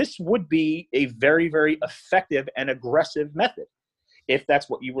 But this would be a very, very effective and aggressive method if that's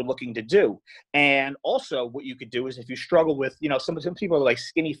what you were looking to do. And also what you could do is if you struggle with, some people are like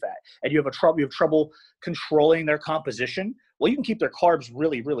skinny fat and you have trouble controlling their composition, well, you can keep their carbs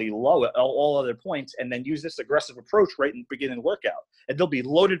really, really low at all other points and then use this aggressive approach right in the beginning of the workout. And they'll be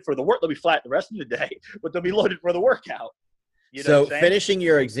loaded for the work. They'll be flat the rest of the day, but they'll be loaded for the workout. So finishing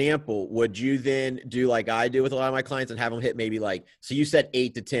your example, would you then do like I do with a lot of my clients and have them hit maybe so you said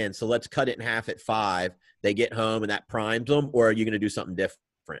 8 to 10. So let's cut it in half at 5. They get home and that primes them, or are you going to do something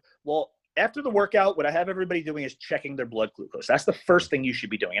different? Well, after the workout, what I have everybody doing is checking their blood glucose. That's the first thing you should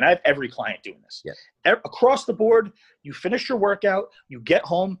be doing. And I have every client doing this. Yeah. Across the board, you finish your workout, you get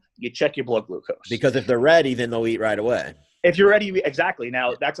home, you check your blood glucose. Because if they're ready, then they'll eat right away. If you're ready, exactly.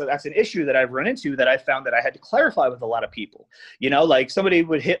 Now, that's an issue that I've run into that I found that I had to clarify with a lot of people. Like somebody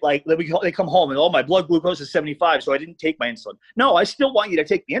would hit they come home and, my blood glucose is 75, so I didn't take my insulin. No, I still want you to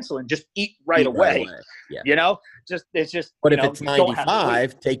take the insulin. Just eat right away. Yeah. It's just. But if it's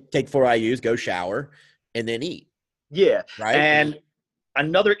 95, take 4 IUs, go shower, and then eat. Yeah. Right. And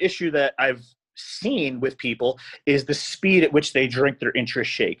another issue that I've seen with people is the speed at which they drink their intra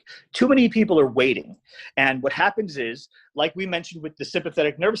shake. Too many people are waiting. And what happens is, like we mentioned with the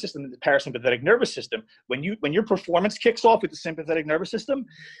sympathetic nervous system and the parasympathetic nervous system, when your performance kicks off with the sympathetic nervous system,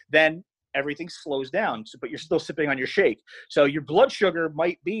 then everything slows down, but you're still sipping on your shake. So your blood sugar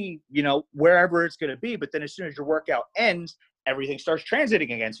might be, wherever it's going to be, but then as soon as your workout ends, everything starts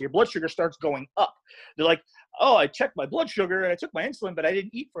transiting again. So your blood sugar starts going up. They're like, oh, I checked my blood sugar and I took my insulin, but I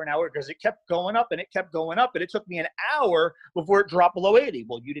didn't eat for an hour because it kept going up and it kept going up. And it took me an hour before it dropped below 80.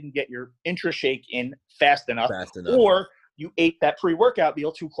 Well, you didn't get your intra-shake in fast enough. Or you ate that pre-workout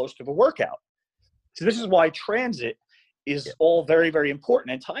meal too close to the workout. So this is why transit is all very, very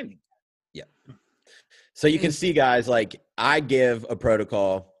important, and timing. Yeah. So you can see, guys, like I give a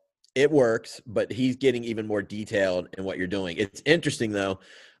protocol, it works, but he's getting even more detailed in what you're doing. It's interesting though.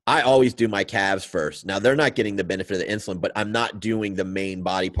 I always do my calves first. Now they're not getting the benefit of the insulin, but I'm not doing the main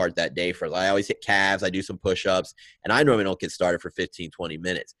body part that day first. I always hit calves. I do some push-ups, and I normally don't get started for 15, 20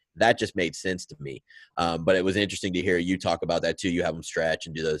 minutes. That just made sense to me. But it was interesting to hear you talk about that too. You have them stretch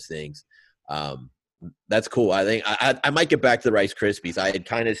and do those things. That's cool. I think I might get back to the Rice Krispies. I had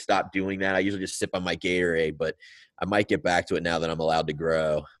kind of stopped doing that. I usually just sip on my Gatorade, but I might get back to it now that I'm allowed to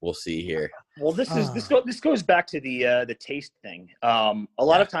grow. We'll see here. Well, this goes back to the taste thing. A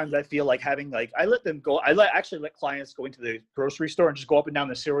lot of times I feel like having I let them go. Actually let clients go into the grocery store and just go up and down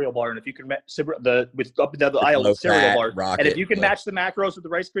the cereal bar, and if you can up and down the aisle with cereal bar, and if you can match the macros with the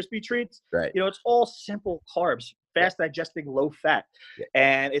Rice Krispie treats, right? It's all simple carbs, fast digesting, low fat,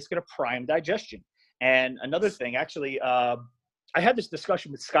 and it's going to prime digestion. And another thing, actually, I had this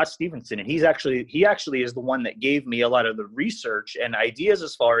discussion with Scott Stevenson, and he actually is the one that gave me a lot of the research and ideas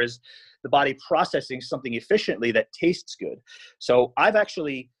as far as the body processing something efficiently that tastes good. So I've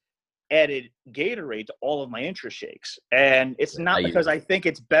actually added Gatorade to all of my intra shakes, and it's not because I think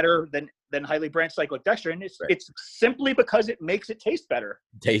it's better than highly branched cyclodextrin. It's simply because it makes it taste better.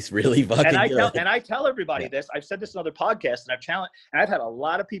 Tastes really fucking good. And I tell everybody this. I've said this in other podcasts, and I've had a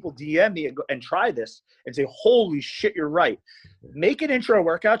lot of people DM me and try this and say, "Holy shit, you're right. Make an intro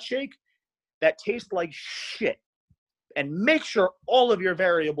workout shake that tastes like shit, and make sure all of your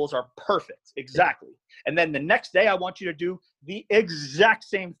variables are perfect, exactly. And then the next day, I want you to do the exact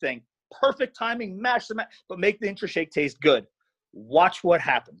same thing." Perfect timing, match them, but make the intro shake taste good. Watch what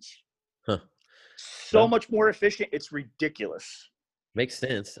happens. So much more efficient. It's ridiculous. Makes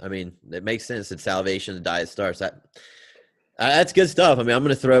sense. I mean, it makes sense that salvation, the diet starts. That's good stuff. I mean, I'm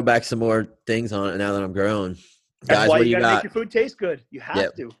going to throw back some more things on it now that I'm growing. That's why you got to make your food taste good. You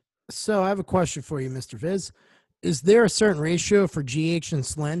have to. So I have a question for you, Mr. Viz. Is there a certain ratio for GH and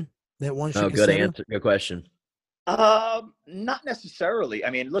SLIN that one should consider? Good answer. Good question. Not necessarily. I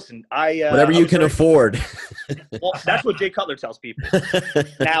mean, listen, whatever you can afford. Well, that's what Jay Cutler tells people.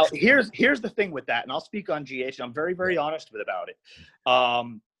 Now, here's the thing with that, and I'll speak on GH. I'm very, very honest about it.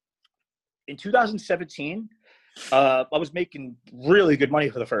 In 2017, I was making really good money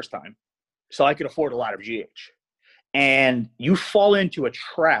for the first time, so I could afford a lot of GH. And you fall into a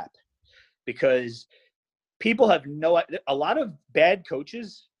trap because people have a lot of bad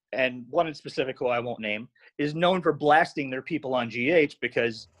coaches, and one in specific who I won't name, is known for blasting their people on GH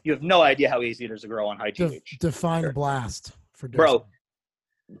because you have no idea how easy it is to grow on high GH. Define the blast for Bro,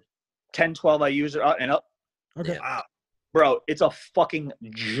 10, 12 IUs and up. Okay. Wow. Bro, it's a fucking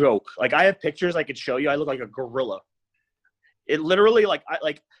joke. Like, I have pictures I could show you. I look like a gorilla. It literally,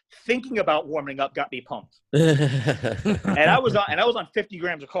 thinking about warming up got me pumped. and I was on 50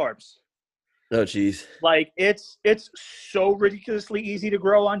 grams of carbs. Oh, geez. Like, it's so ridiculously easy to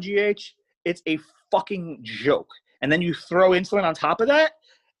grow on GH. It's a fucking joke. And then you throw insulin on top of that,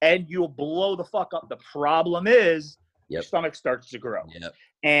 and you'll blow the fuck up. The problem is your stomach starts to grow. Yep.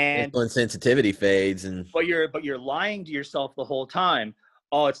 And insulin sensitivity fades, but you're lying to yourself the whole time.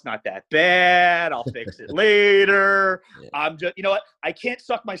 Oh, it's not that bad. I'll fix it later. I'm just, you know what? I can't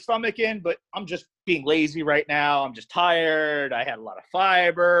suck my stomach in, but I'm just being lazy right now. I'm just tired. I had a lot of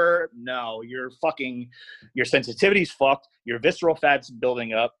fiber. No, your sensitivity's fucked. Your visceral fat's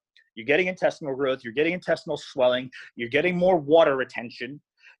building up. You're getting intestinal growth. You're getting intestinal swelling. You're getting more water retention.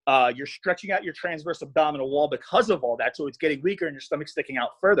 You're stretching out your transverse abdominal wall because of all that. So it's getting weaker and your stomach's sticking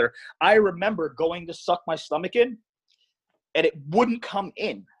out further. I remember going to suck my stomach in, and it wouldn't come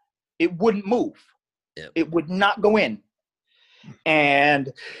in. It wouldn't move. Yep. It would not go in. And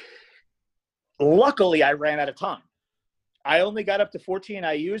luckily, I ran out of time. I only got up to 14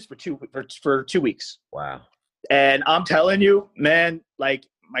 IUs for 2 weeks. Wow. And I'm telling you, man, like,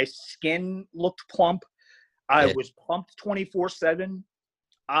 my skin looked plump. I was pumped 24/7.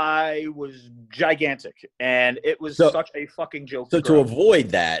 I was gigantic. And it was such a fucking joke. So to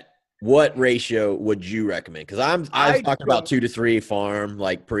avoid that, what ratio would you recommend? Because I was talking about 2 to 3 farm,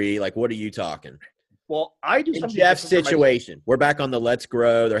 what are you talking? Well, I do something. In Jeff's situation, we're back on the let's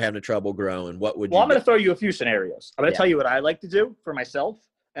grow. They're having trouble growing. What would you I'm going to throw you a few scenarios. I'm going to tell you what I like to do for myself,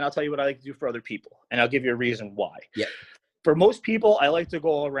 and I'll tell you what I like to do for other people. And I'll give you a reason why. Yeah. For most people, I like to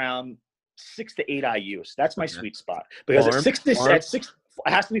go around 6 to 8 IUs. That's my sweet spot. Because at 6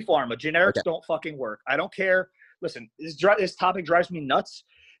 It has to be pharma. Generics Okay. don't fucking work. I don't care. Listen, this topic drives me nuts.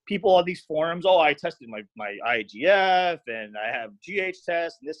 People on these forums, oh, I tested my IGF and I have GH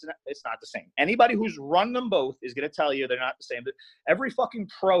test and this and that. It's not the same. Anybody who's run them both is going to tell you they're not the same. Every fucking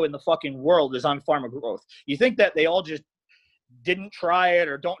pro in the fucking world is on pharma growth. You think that they all just didn't try it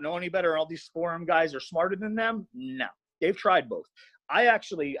or don't know any better and all these forum guys are smarter than them? No. They've tried both. I've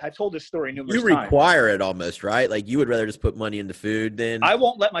told this story numerous times. You require it almost, right? Like you would rather just put money into food than. I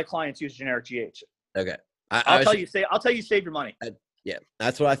won't let my clients use generic GH. Okay. I'll tell you, save your money. Yeah,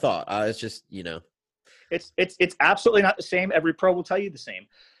 that's what I thought. I was just, It's absolutely not the same. Every pro will tell you the same.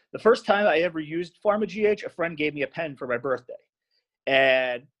 The first time I ever used Pharma GH, a friend gave me a pen for my birthday.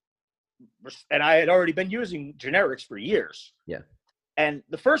 And I had already been using generics for years. Yeah. And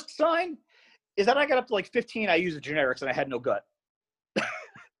the first sign is that I got up to like 15, I used the generics and I had no gut.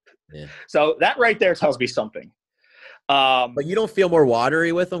 Yeah. So that right there tells me something. But you don't feel more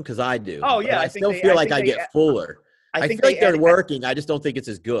watery with them? Because I do. Oh, yeah. I still feel like I get fuller. I feel like they're working. I just don't think it's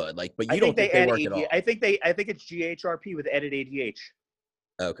as good. But you don't think they work at all. I think it's GHRP with added ADH.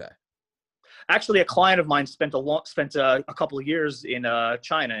 Okay. Actually, a client of mine spent a couple of years in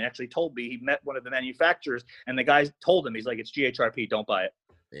China and actually told me he met one of the manufacturers and the guy told him, he's like, it's GHRP, don't buy it.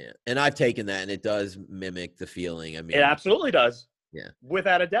 Yeah, and I've taken that and it does mimic the feeling. I mean, it absolutely does. Yeah,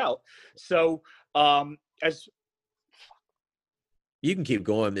 without a doubt. So as you can keep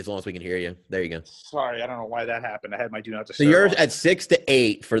going as long as we can hear you. There you go. Sorry, I don't know why that happened. I had my do not disturb. So you're on. at 6 to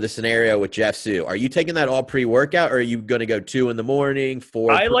 8 for the scenario with Jeff Sue. Are you taking that all pre-workout, or are you going to go 2 in the morning?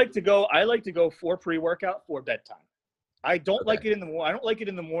 4? I like to go 4 pre-workout, 4 bedtime. I don't like it in the morning. I don't like it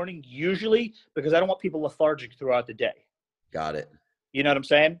in the morning usually because I don't want people lethargic throughout the day. Got it. You know what I'm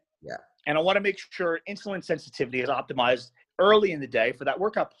saying? Yeah. And I want to make sure insulin sensitivity is optimized early in the day for that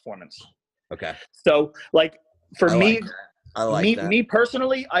workout performance. Okay. So, like for me. Me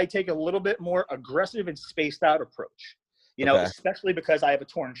personally, I take a little bit more aggressive and spaced out approach, especially because I have a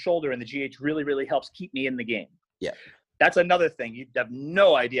torn shoulder and the GH really, really helps keep me in the game. Yeah. That's another thing. You have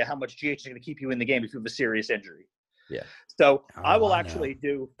no idea how much GH is going to keep you in the game if you have a serious injury. Yeah. So I will actually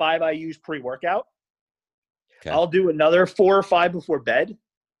do 5 IUs pre-workout. Okay. I'll do another 4 or 5 before bed.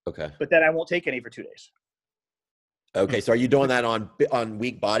 Okay. But then I won't take any for 2 days. Okay, so are you doing that on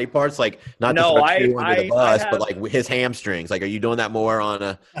weak body parts, like not no, to throw you under the bus, but like his hamstrings? Like, are you doing that more on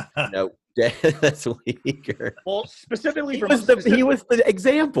a that's weaker? Well, specifically he was the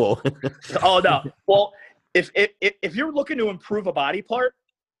example. Oh no. Well, if you're looking to improve a body part,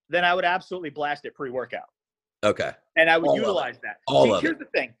 then I would absolutely blast it pre-workout. Okay. And I would utilize that. Here's the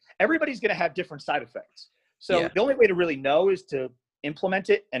thing: everybody's going to have different side effects. So the only way to really know is to implement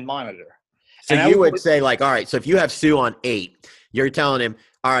it and monitor. So you would say, like, all right, so if you have Sue on 8, you're telling him,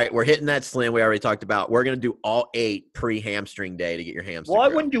 all right, we're hitting that slim we already talked about. We're going to do all 8 pre-hamstring day to get your hamstring. Well,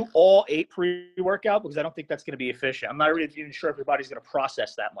 I wouldn't do all 8 pre-workout because I don't think that's going to be efficient. I'm not really even sure if your body's going to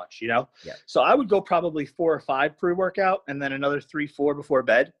process that much, Yeah. So I would go probably 4 or 5 pre-workout and then another 3, 4 before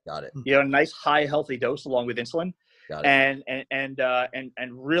bed. Got it. A nice high healthy dose along with insulin. Got it.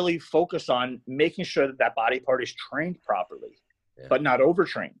 And really focus on making sure that body part is trained properly, but not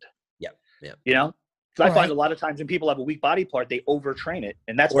overtrained. Yeah. Because I find a lot of times when people have a weak body part, they overtrain it,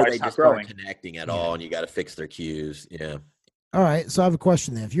 and that's why they it's not just growing. aren't connecting at all, and you got to fix their cues. Yeah. All right. So I have a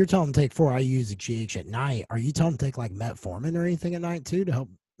question then. If you're telling them to take 4 IUs of GH at night, are you telling them to take like metformin or anything at night too to help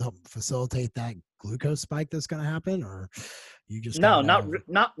facilitate that glucose spike that's going to happen, or you just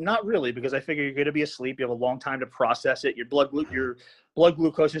not really, because I figure you're going to be asleep. You have a long time to process it. Your blood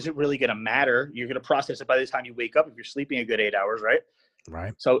glucose isn't really going to matter. You're going to process it by the time you wake up if you're sleeping a good 8 hours, right?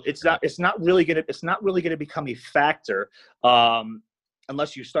 Right. So it's not really going to become a factor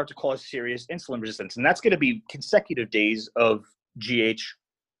unless you start to cause serious insulin resistance, and that's going to be consecutive days of GH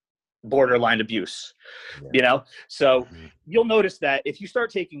borderline abuse. So you'll notice that if you start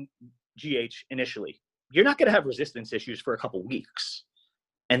taking GH initially, you're not going to have resistance issues for a couple weeks,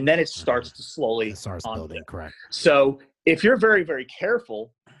 and then it starts to slowly building. Correct. So if you're very, very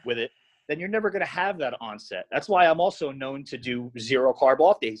careful with it, then you're never going to have that onset. That's why I'm also known to do 0 carb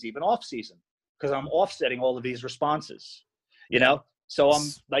off days, even off season, because I'm offsetting all of these responses, So I'm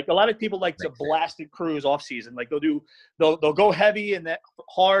like, a lot of people like to blast it cruise off season. Like they'll go heavy and then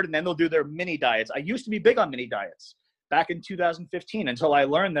hard, and then they'll do their mini diets. I used to be big on mini diets back in 2015 until I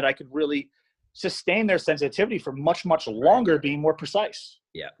learned that I could really sustain their sensitivity for much, much longer, being more precise.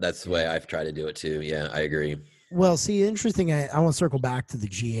 Yeah, that's the way I've tried to do it too. Yeah, I agree. Well, see, interesting. I want to circle back to the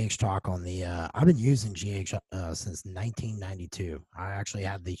GH talk on the. I've been using GH since 1992. I actually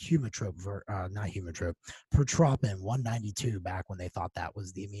had the Protropin 192 back when they thought that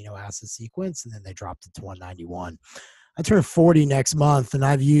was the amino acid sequence, and then they dropped it to 191. turn 40 next month, and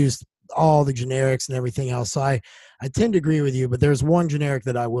I've used all the generics and everything else. So I tend to agree with you, but there's one generic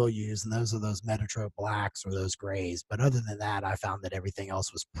that I will use, and those are those Metatrope blacks or those grays. But other than that, I found that everything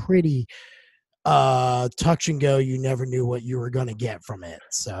else was pretty touch and go. You never knew what you were going to get from it.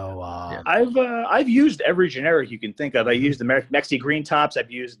 So I've used every generic you can think of. I used the Mexi Green Tops.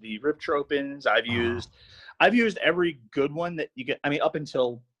 I've used the Riptropins. I've used every good one that you get. I mean, up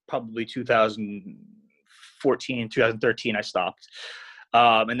until probably 2014, 2013, I stopped.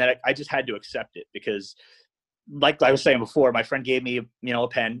 And then I just had to accept it because, like I was saying before, my friend gave me, a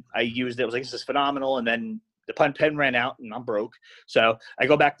pen. I used it. I was like, this is phenomenal. And then the pen ran out and I'm broke. So I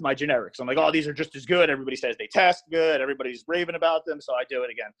go back to my generics. I'm like, oh, these are just as good. Everybody says they test good. Everybody's raving about them. So I do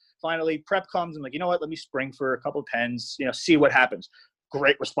it again. Finally, prep comes. I'm like, you know what? Let me spring for a couple of pens, see what happens.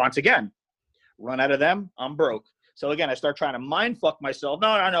 Great response again. Run out of them. I'm broke. So again, I start trying to mind fuck myself. No,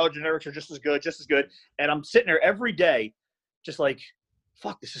 generics are just as good. And I'm sitting there every day just like,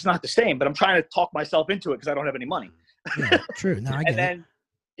 fuck, this is not the same. But I'm trying to talk myself into it because I don't have any money. Yeah, true. No, I get and then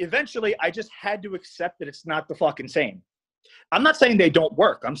eventually I just had to accept that it's not the fucking same. I'm not saying they don't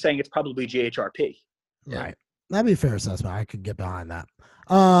work. I'm saying it's probably GHRP. Right. That'd be a fair assessment. I could get behind that.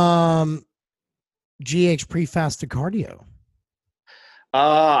 GH pre-fasted cardio.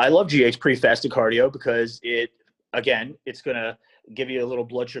 I love GH pre-fasted cardio because it's going to give you a little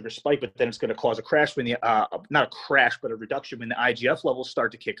blood sugar spike, but then it's going to cause a crash when not a crash, but a reduction when the IGF levels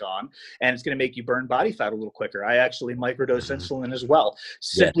start to kick on, and it's going to make you burn body fat a little quicker. I actually microdose insulin as well,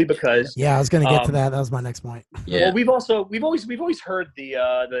 simply because. Yeah, I was going to get to that. That was my next point. Yeah. Well, we've always heard the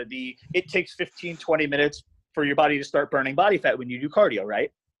it takes 15, 20 minutes for your body to start burning body fat when you do cardio,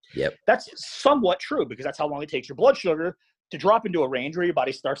 right? Yep. That's somewhat true because that's how long it takes your blood sugar to drop into a range where your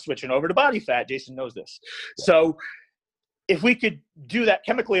body starts switching over to body fat. Jason knows this. Yeah. So if we could do that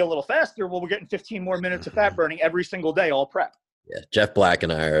chemically a little faster, well, we're getting 15 more minutes of fat burning every single day, all prep. Yeah, Jeff Black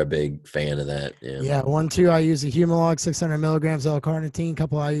and I are a big fan of that. Yeah, 1-2. I use a Humalog 600 milligrams L-carnitine.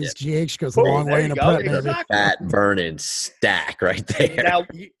 Couple I use GH goes a long way in a prep. Exactly. Fat burning stack right there. Now,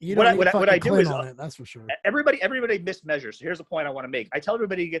 you don't what I do is on it, that's for sure. Everybody mismeasures. So here's the point I want to make. I tell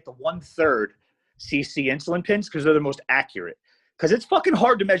everybody to get the 1/3 cc insulin pins because they're the most accurate. Because it's fucking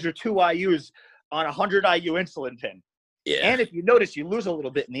hard to measure 2 IUs on a 100 IU insulin pin. Yeah. And if you notice, you lose a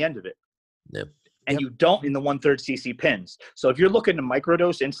little bit in the end of it. Yep. And you don't in the 1/3 cc pins. So if you're looking to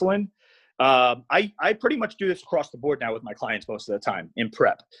microdose insulin, I pretty much do this across the board now with my clients most of the time in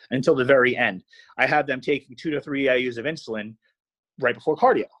prep until the very end. I have them taking 2 to 3 IUs of insulin right before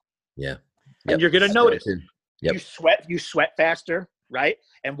cardio. Yeah. And you're going to notice Yep. you sweat faster, right?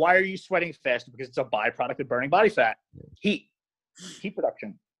 And why are you sweating faster? Because it's a byproduct of burning body fat, heat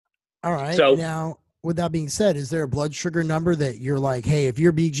production. All right. So now, with that being said, is there a blood sugar number that you're like, hey, if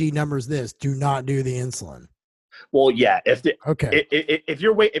your BG number is this, do not do the insulin? Well, yeah. If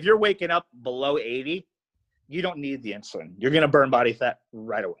you're waking up below 80, you don't need the insulin. You're going to burn body fat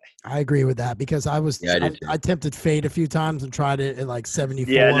right away. I agree with that because I attempted fade a few times and tried it at like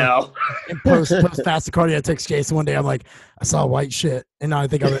 74. Yeah, no. And post fasted cardio, I text Jason one day. I'm like, I saw white shit, and now I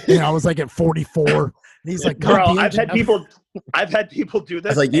think I was like at 44. And he's like, bro, I've had people do this. I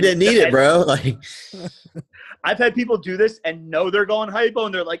was like, you didn't need it, bro. Like, I've had people do this and know they're going hypo,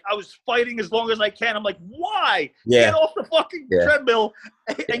 and they're like, I was fighting as long as I can. I'm like, why? Yeah. Get off the fucking treadmill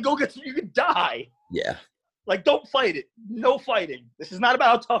and go get. You could die. Yeah. Like, don't fight it. No fighting. This is not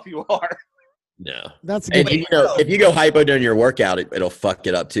about how tough you are. No, that's a good. And if you go hypo during your workout, it'll fuck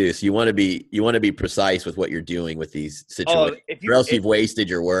it up too. So you want to be precise with what you're doing with these situations, or else you've wasted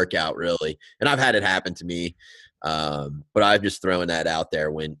your workout really. And I've had it happen to me. But I'm just throwing that out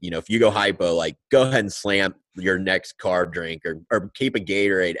there when, if you go hypo, like go ahead and slam your next carb drink or keep a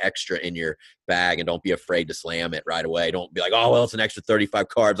Gatorade extra in your bag and don't be afraid to slam it right away. Don't be like, oh, well, it's an extra 35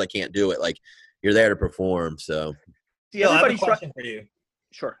 carbs. I can't do it. Like, you're there to perform. So I have a question for you.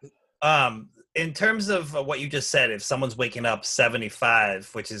 Sure. In terms of what you just said, if someone's waking up 75,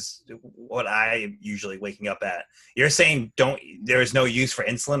 which is what I am usually waking up at, you're saying there is no use for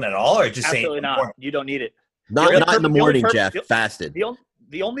insulin at all, or just absolutely saying not. You don't need it. Not in the morning, Jeff. Fasted.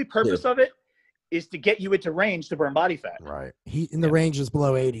 The only purpose of it is to get you into range to burn body fat. Right. Heat in the range is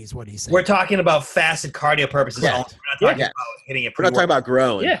below 80 is what he's saying. We're talking about fasted cardio purposes. Yeah. We're not talking about hitting it. We're not talking about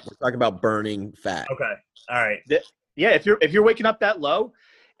growing. Yeah. We're talking about burning fat. Okay. All right. If you're waking up that low,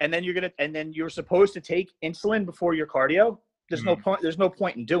 and then you're supposed to take insulin before your cardio, there's no point. There's no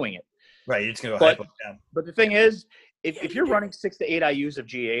point in doing it. Right. You're just gonna go hypo down. But the thing is, if you're running 6 to 8 IUs of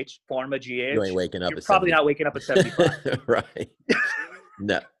pharma GH, you ain't waking up. You're probably not waking up at 75. Right.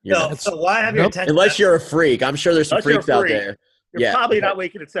 No. So why have your attention? Unless you're a freak. I'm sure there's some freaks out there. You're probably not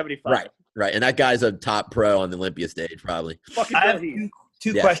waking at 75. Right. And that guy's a top pro on the Olympia stage, probably. I have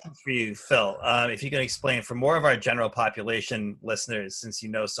two questions for you, Phil. If you can explain for more of our general population listeners, since you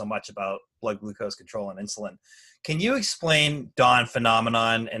know so much about blood glucose control and insulin, can you explain Dawn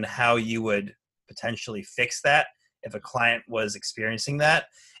phenomenon and how you would potentially fix that if a client was experiencing that?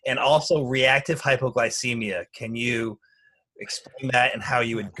 And also reactive hypoglycemia. Can you explain that and how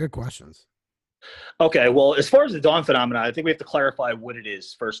you would? Good questions. Okay, well, as far as the dawn phenomenon, I think we have to clarify what it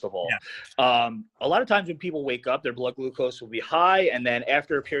is, first of all. Yeah. A lot of times when people wake up, their blood glucose will be high, and then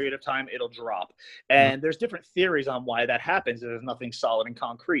after a period of time, it'll drop. And there's different theories on why that happens. There's nothing solid and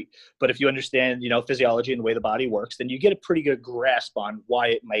concrete. But if you understand, physiology and the way the body works, then you get a pretty good grasp on why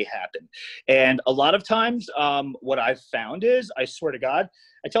it may happen. And a lot of times, what I've found is, I swear to God,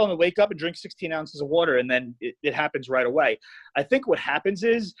 I tell them to wake up and drink 16 ounces of water, and then it happens right away. I think what happens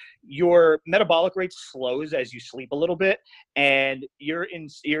is your metabolic rate slows as you sleep a little bit, and you're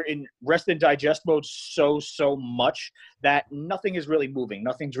in rest and digest mode so much that nothing is really moving,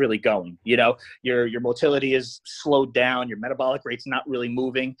 nothing's really going. Your motility is slowed down, your metabolic rate's not really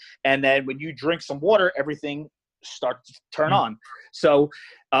moving, and then when you drink some water, everything starts to turn on. So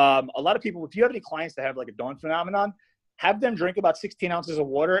a lot of people, if you have any clients that have like a dawn phenomenon, have them drink about 16 ounces of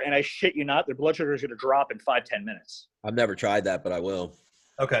water, and I shit you not, their blood sugar is going to drop in 5-10 minutes. I've never tried that, but I will.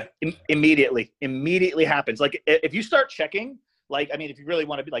 Okay. Immediately happens. Like if you start checking, if you really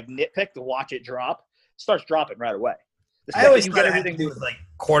want to be like nitpick to watch it drop, it starts dropping right away. I always get everything to do with like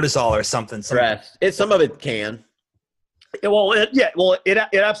cortisol or something. Correct. Some of it can.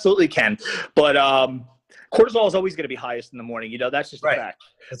 It absolutely can. But cortisol is always going to be highest in the morning. That's just a fact.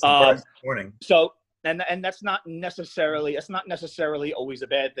 That's the first morning. So, and that's not necessarily always a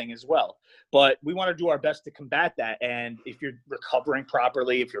bad thing as well. But we want to do our best to combat that. And if you're recovering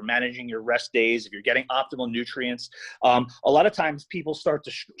properly, if you're managing your rest days, if you're getting optimal nutrients, a lot of times people start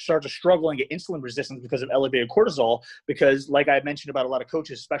to struggle and get insulin resistance because of elevated cortisol. Because, like I mentioned about a lot of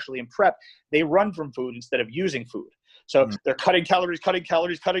coaches, especially in prep, they run from food instead of using food. So they're cutting calories.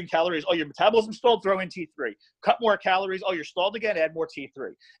 Oh, your metabolism stalled, throw in T3. Cut more calories. Oh, you're stalled again, add more T3.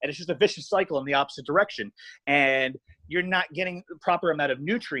 And it's just a vicious cycle in the opposite direction. And you're not getting the proper amount of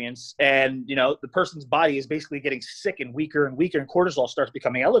nutrients. And, the person's body is basically getting sick and weaker, and cortisol starts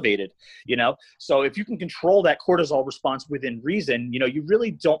becoming elevated, So if you can control that cortisol response within reason, you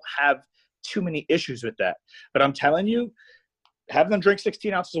really don't have too many issues with that. But I'm telling you, have them drink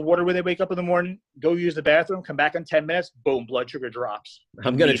 16 ounces of water when they wake up in the morning, go use the bathroom, come back in 10 minutes, boom, blood sugar drops.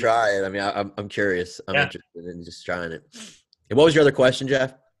 I'm going to try it. I mean, I'm curious. I'm interested in just trying it. And what was your other question,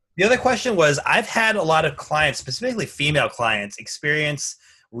 Jeff? The other question was, I've had a lot of clients, specifically female clients, experience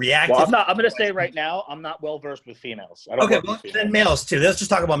reactive. Well, I'm going to say right now, I'm not well-versed with females. Then males too. Let's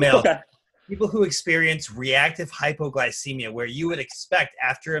just talk about males. Okay. People who experience reactive hypoglycemia, where you would expect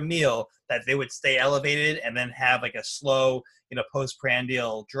after a meal that they would stay elevated and then have like a slow,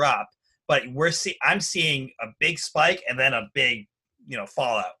 postprandial drop. But I'm seeing a big spike and then a big,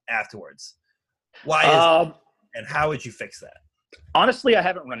 fallout afterwards. Why is that? And how would you fix that? Honestly, I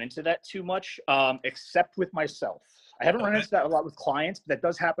haven't run into that too much, except with myself. I haven't run into that a lot with clients, but that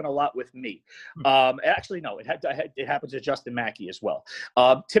does happen a lot with me. Actually, no, it happens to Justin Mackey as well.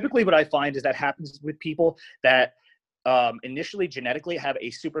 Typically what I find is that happens with people that initially genetically have a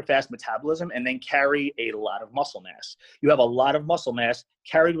super fast metabolism and then carry a lot of muscle mass. You have a lot of muscle mass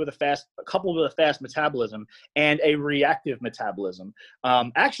coupled with a fast metabolism and a reactive metabolism.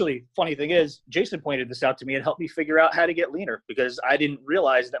 Actually, funny thing is, Jason pointed this out to me and helped me figure out how to get leaner, because I didn't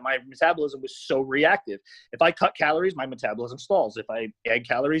realize that my metabolism was so reactive. If I cut calories, my metabolism stalls. If I add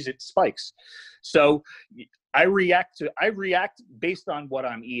calories, it spikes. So I react based on what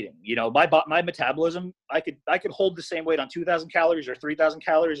I'm eating. My metabolism, I could hold the same weight on 2,000 calories or 3,000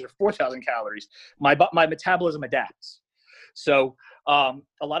 calories or 4,000 calories. My metabolism adapts. So a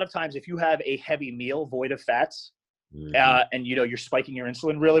lot of times, if you have a heavy meal void of fats, and you're spiking your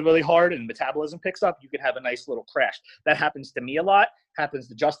insulin really, really hard, and metabolism picks up, you can have a nice little crash. That happens to me a lot. Happens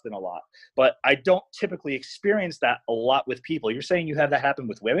to Justin a lot. But I don't typically experience that a lot with people. You're saying you have that happen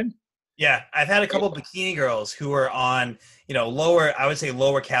with women? Yeah, I've had a couple of bikini girls who are on, lower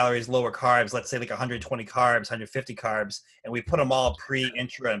calories, lower carbs, let's say like 120 carbs, 150 carbs, and we put them all pre,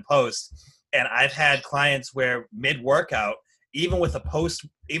 intra, and post. And I've had clients where mid-workout, even with a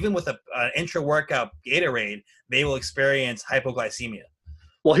intra-workout Gatorade, they will experience hypoglycemia.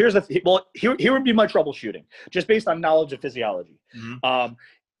 Well, here would be my troubleshooting, just based on knowledge of physiology.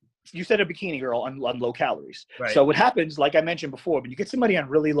 You said a bikini girl on low calories. Right. So what happens, like I mentioned before, when you get somebody on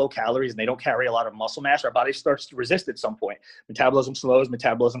really low calories and they don't carry a lot of muscle mass, our body starts to resist at some point. Metabolism slows.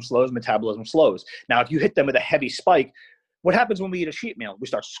 Now, if you hit them with a heavy spike, What happens when we eat a cheat meal? We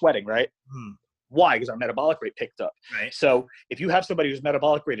start sweating, right? Why? Because our metabolic rate picked up. Right. So if you have somebody whose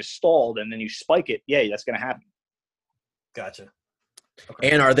metabolic rate is stalled and then you spike it, yeah, that's going to happen. Gotcha.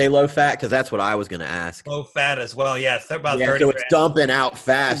 Okay. And are they low fat? Because that's what I was going to ask. Low fat as well. Yeah, about 30 so it's grams. dumping out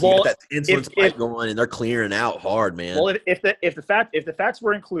fast. Well, you got that insulin spike going, and they're clearing out hard, man. Well, if the fats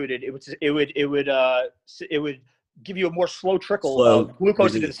were included, it would give you a more slow trickle of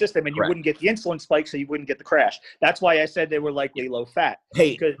glucose into the system, and you wouldn't get the insulin spike, so you wouldn't get the crash. That's why I said they were likely low fat.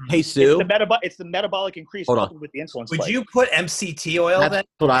 Hey, Sue, it's the metabolic increase with the insulin spike. Would you put MCT oil? That's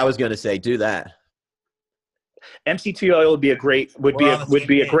what I was going to say. Do that. MCT oil would be a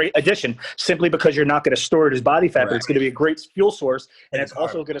great addition, simply because you're not going to store it as body fat, but it's going to be a great fuel source, and it's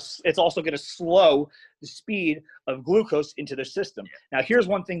also going to slow the speed of glucose into the system. Now, here's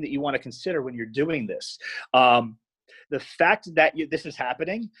one thing that you want to consider when you're doing this: the fact that this is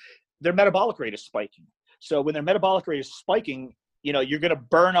happening, their metabolic rate is spiking. So when their metabolic rate is spiking, you're going to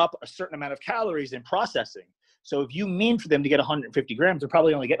burn up a certain amount of calories in processing. So if you mean for them to get 150 grams, they're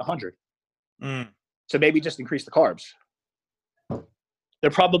probably only getting 100. So maybe just increase the carbs. They're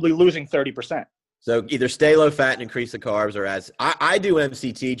probably losing 30%. So either stay low fat and increase the carbs, or as I do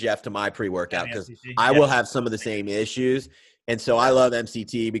MCT, Jeff, to my pre-workout, because I will have some of the same issues. And so I love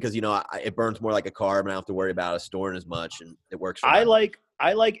MCT because, it burns more like a carb and I don't have to worry about it storing as much, and it works for me.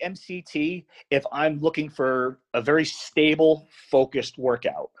 I like MCT if I'm looking for a very stable, focused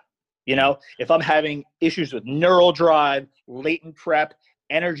workout. If I'm having issues with neural drive, latent prep,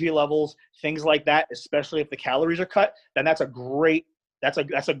 energy levels, things like that, especially if the calories are cut, then that's a great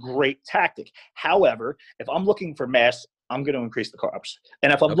tactic. However, if I'm looking for mass, I'm going to increase the carbs.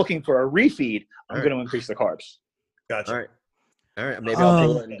 And if I'm looking for a refeed, I'm going to increase the carbs. Gotcha. All right. Maybe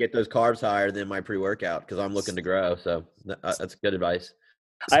I'll go and get those carbs higher than my pre-workout because I'm looking to grow. So that's good advice.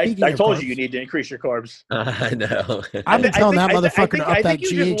 I told you need to increase your carbs. I know. I've been telling that motherfucker to up that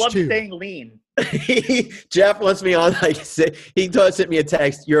GH2. You just love staying lean. Jeff wants me on, he sent me a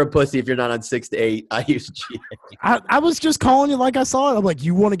text, you're a pussy if you're not on 6 to 8. I use GH. I was just calling you like I saw it. I'm like,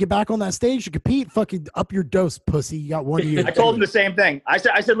 you want to get back on that stage to compete? Fucking up your dose, pussy. You got 1 year. I told him the same thing. I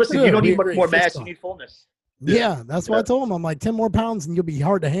said, listen, you don't need much more mass. You need fullness. Yeah, that's what I told him. I'm like, 10 more pounds and you'll be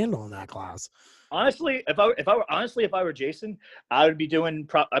hard to handle in that class. Honestly, if I were Jason, I would be doing.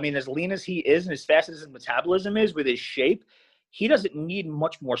 As lean as he is and as fast as his metabolism is with his shape, he doesn't need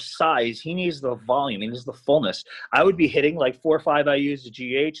much more size. He needs the volume. He needs the fullness. I would be hitting like 4 or 5 IUs of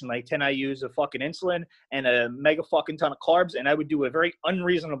GH and like 10 IUs of fucking insulin and a mega fucking ton of carbs, and I would do a very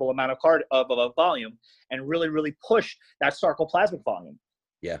unreasonable amount of volume and really, really push that sarcoplasmic volume.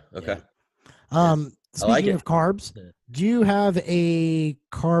 Yeah. Okay. Speaking of carbs, do you have a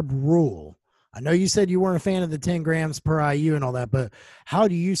carb rule? I know you said you weren't a fan of the 10 grams per IU and all that, but how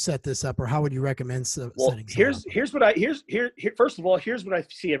do you set this up, or how would you recommend setting here's what first of all, here's what I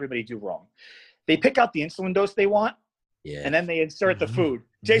see everybody do wrong. They pick out the insulin dose they want, and then they insert the food.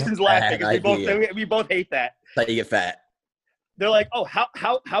 Jason's laughing because we both hate that. That's how you get fat. They're like, oh,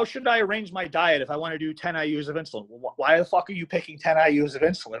 how should I arrange my diet if I want to do 10 IUs of insulin? Well, why the fuck are you picking 10 IUs of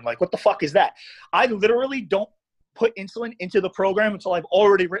insulin? Like, what the fuck is that? I literally don't put insulin into the program until I've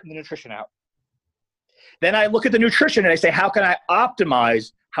already written the nutrition out. Then I look at the nutrition and I say, how can I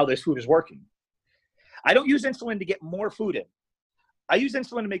optimize how this food is working? I don't use insulin to get more food in. I use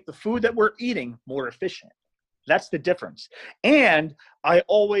insulin to make the food that we're eating more efficient. That's the difference. And I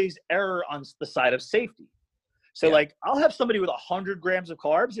always err on the side of safety. So like, I'll have somebody with 100 grams of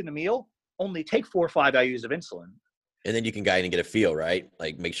carbs in a meal only take 4 or 5 IUs of insulin. And then you can guide and get a feel, right?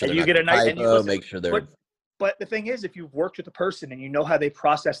 Like make sure you get a nice make sure they're. But the thing is, if you've worked with a person and you know how they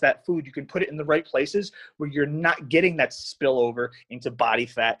process that food, you can put it in the right places where you're not getting that spillover into body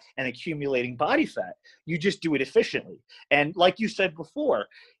fat and accumulating body fat. You just do it efficiently. And like you said before,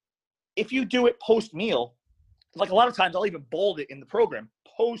 if you do it post-meal, like a lot of times I'll even bold it in the program,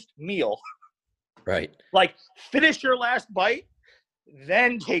 post-meal. Right. Like finish your last bite,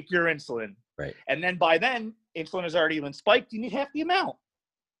 then take your insulin. Right. And then by then, insulin has already been spiked. You need half the amount.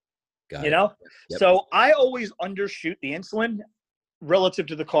 Got you know? Yep. So I always undershoot the insulin relative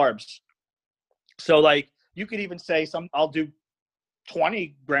to the carbs. So like you could even say I'll do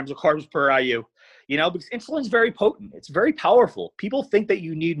 20 grams of carbs per IU, because insulin's very potent. It's very powerful. People think that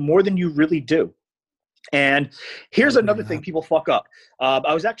you need more than you really do. And here's another thing people fuck up.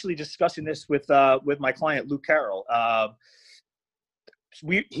 I was actually discussing this with my client, Luke Carroll.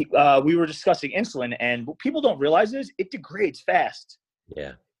 We were discussing insulin, and what people don't realize is it degrades fast.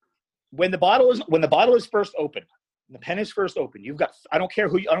 Yeah. When the bottle is first open, the pen is first open, I don't care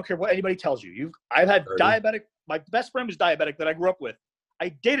what anybody tells you. I've had diabetic. My best friend was diabetic that I grew up with. I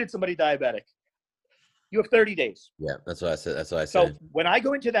dated somebody diabetic. You have 30 days. Yeah, that's what I said. That's what I So said. when I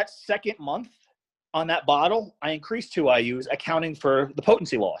go into that second month on that bottle, I increase 2 IUs, accounting for the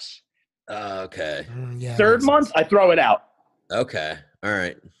potency loss. Okay. Yeah, Third month, I throw it out. Okay. All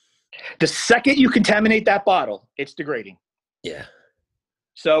right. The second you contaminate that bottle, it's degrading. Yeah.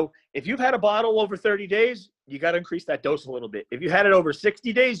 So if you've had a bottle over 30 days, you got to increase that dose a little bit. If you had it over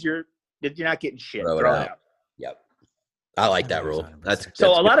 60 days, you're not getting shit. Throw it out. Yep. I like that rule. That's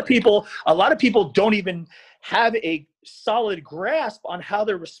so good. a lot of people don't even have a solid grasp on how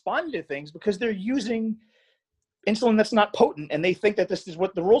they're responding to things because they're using insulin that's not potent and they think that this is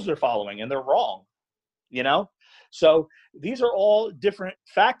what the rules they're following, and they're wrong. So these are all different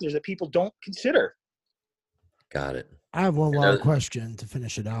factors that people don't consider. Got it. I have one more question to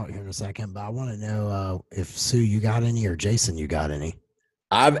finish it out here in a second, but I want to know if Sue, you got any, or Jason, you got any?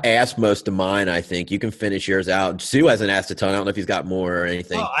 I've asked most of mine. I think you can finish yours out. Sue hasn't asked a ton. I don't know if he's got more or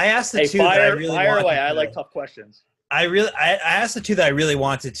anything. Oh, I asked the two that I really fire wanted away. to, I like tough questions. I asked the two that I really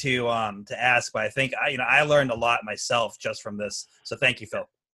wanted to ask, but I think I learned a lot myself just from this. So thank you, Phil.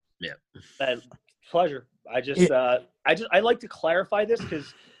 Yeah. Pleasure. I like to clarify this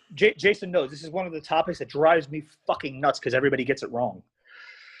because Jason knows this is one of the topics that drives me fucking nuts because everybody gets it wrong.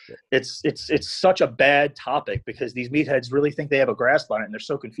 It's such a bad topic because these meatheads really think they have a grasp on it and they're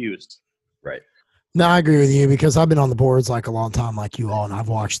so confused. Right. No, I agree with you because I've been on the boards like a long time, like you all, and I've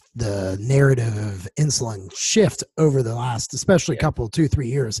watched the narrative of insulin shift over the last, especially couple, 2-3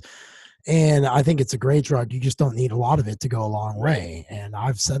 years. And I think it's a great drug. You just don't need a lot of it to go a long way. And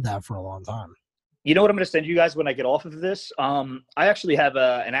I've said that for a long time. You know what I'm going to send you guys when I get off of this? I actually have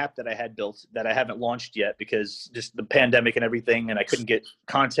an app that I had built that I haven't launched yet because just the pandemic and everything, and I couldn't get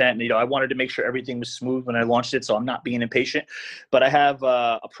content. And, I wanted to make sure everything was smooth when I launched it, so I'm not being impatient. But I have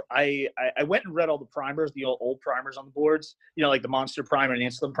I went and read all the primers, the old primers on the boards, like the Monster Primer and the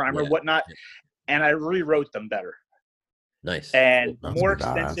Insulin Primer, whatnot, and I rewrote them better. Nice. And more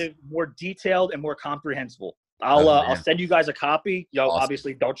extensive, more detailed, and more comprehensible. I'll send you guys a copy. Awesome.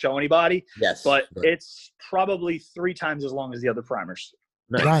 Obviously don't show anybody. Yes. But it's probably 3 times as long as the other primers.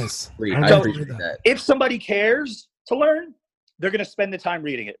 Nice. I appreciate that. If somebody cares to learn, they're going to spend the time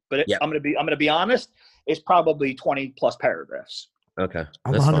reading it. But I'm going to be honest, it's probably 20 plus paragraphs. Okay.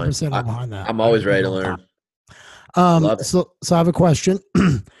 I'm 100% behind that. I'm always ready to learn. So I have a question.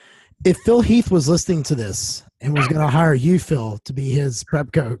 If Phil Heath was listening to this and was going to hire you, Phil, to be his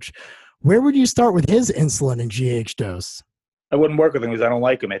prep coach, where would you start with his insulin and GH dose? I wouldn't work with him because I don't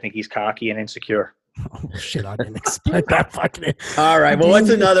like him. I think he's cocky and insecure. Oh, shit. I didn't expect that fucking. All right. Well,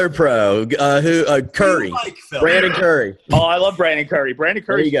 what's another pro? Curry. Brandon Curry. Oh, I love Brandon Curry. Brandon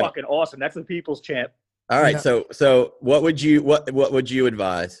Curry's fucking awesome. That's the people's champ. All right. Yeah. So what would you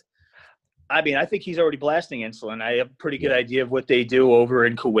advise? I mean, I think he's already blasting insulin. I have a pretty good idea of what they do over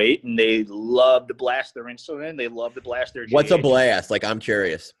in Kuwait, and they love to blast their insulin. They love to blast their GH. What's a blast? Like, I'm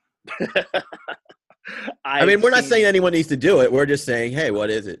curious. I mean, we're not saying anyone needs to do it. We're just saying, hey, what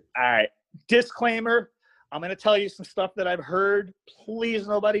is it? All right. Disclaimer. I'm going to tell you some stuff that I've heard. Please,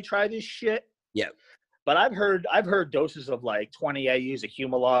 nobody try this shit. Yeah. But I've heard doses of like 20 IUs of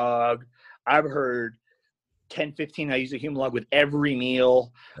Humalog. I've heard 10, 15 IUs of Humalog with every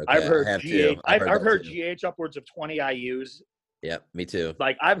meal. Okay, I've heard GH. I've heard GH upwards of 20 IUs. Yeah, me too.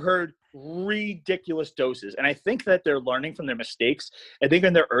 Like, I've heard ridiculous doses. And I think that they're learning from their mistakes. I think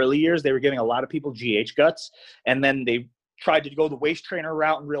in their early years, they were giving a lot of people GH guts. And then they tried to go the waist trainer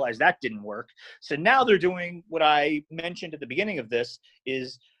route and realized that didn't work. So now they're doing what I mentioned at the beginning of this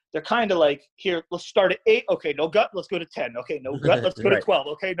is they're kind of like, here, let's start at 8. Okay, no gut, let's go to 10. Okay, no gut, let's go to 12.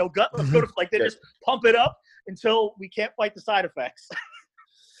 Okay, no gut, let's go to, like, they just pump it up until we can't fight the side effects.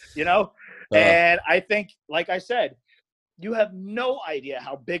 And I think, like I said, you have no idea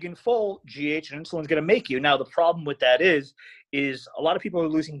how big and full GH and insulin is going to make you. Now, the problem with that is a lot of people are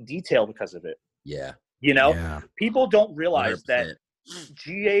losing detail because of it. Yeah. People don't realize 100%. That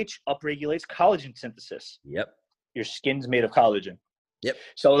GH upregulates collagen synthesis. Yep. Your skin's made of collagen. Yep.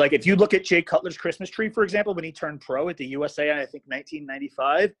 So, like, if you look at Jay Cutler's Christmas tree, for example, when he turned pro at the USA in, I think,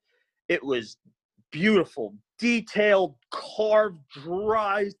 1995, it was beautiful, detailed, carved,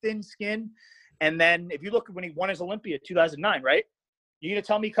 dry, thin skin. And then if you look at when he won his Olympia 2009, right? You're going to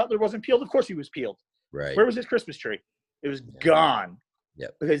tell me Cutler wasn't peeled? Of course he was peeled. Right. Where was his Christmas tree? It was gone.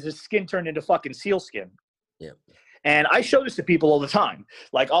 Yep. Because his skin turned into fucking seal skin. Yep. And I show this to people all the time.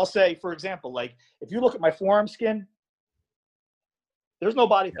 Like, I'll say, for example, like, if you look at my forearm skin, there's no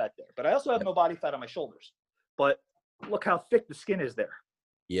body fat there. But I also have no body fat on my shoulders. But look how thick the skin is there.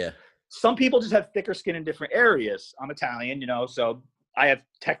 Yeah. Some people just have thicker skin in different areas. I'm Italian, so I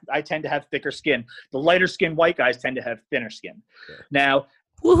tend to have thicker skin. The lighter skin white guys tend to have thinner skin. Yeah. Now,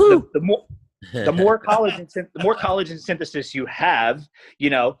 the The more collagen synthesis you have,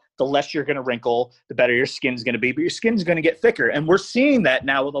 the less you're going to wrinkle, the better your skin's going to be, but your skin's going to get thicker. And we're seeing that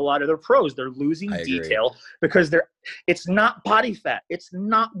now with a lot of their pros. They're losing detail because it's not body fat. It's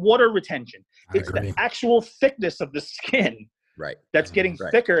not water retention. It's the actual thickness of the skin. Right. That's getting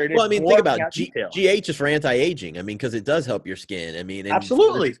thicker. And well, I mean, think about GH is for anti-aging. I mean, because it does help your skin. I mean,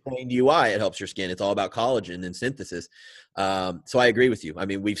 absolutely. UI, it helps your skin. It's all about collagen and synthesis. So I agree with you. I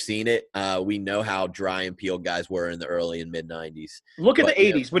mean, we've seen it. We know how dry and peeled guys were in the early and mid 90s. Look at the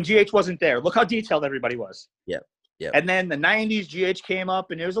 80s when GH wasn't there. Look how detailed everybody was. Yeah. Yeah. And then the 90s, GH came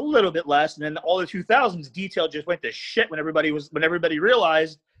up and it was a little bit less. And then all the 2000s, detail just went to shit when everybody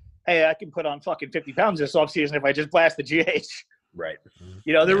realized, hey, I can put on fucking 50 pounds this offseason if I just blast the GH. Right.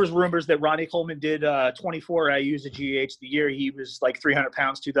 There was rumors that Ronnie Coleman did 24 IUs of GH the year he was like 300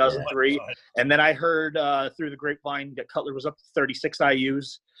 pounds, 2003. Yeah. And then I heard through the grapevine that Cutler was up to 36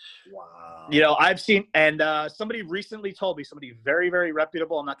 IUs. Wow. I've seen, and somebody recently told me, somebody very, very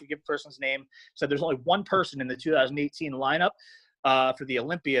reputable, I'm not going to give the person's name, said there's only one person in the 2018 lineup for the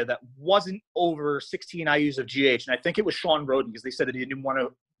Olympia that wasn't over 16 IUs of GH. And I think it was Sean Roden because they said that he didn't want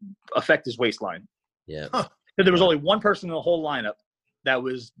to affect his waistline. Yeah. Huh. So there was only one person in the whole lineup that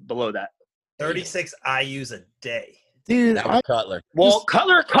was below that. 36 IUs a day. Dude, that was Cutler. Well,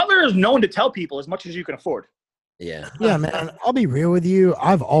 Cutler is known to tell people as much as you can afford. Yeah. Yeah, man. I'll be real with you.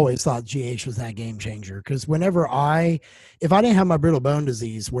 I've always thought GH was that game changer because if I didn't have my brittle bone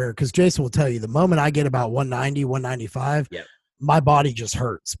disease, because Jason will tell you, the moment I get about 190, 195, my body just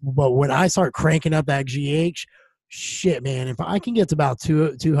hurts. But when I start cranking up that GH, shit, man, if I can get to about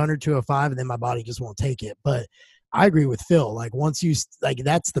 200, 205, and then my body just won't take it. But I agree with Phil. Like once you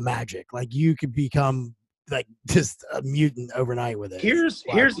that's the magic. Like you could become like just a mutant overnight with it. Here's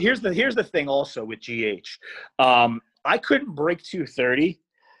the thing also with GH. I couldn't break 230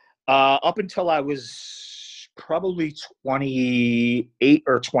 up until I was probably 28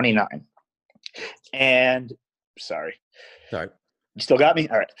 or 29. And sorry. You still got me?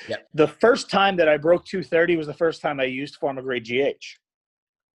 All right. Yep. The first time that I broke 230 was the first time I used pharma-grade GH.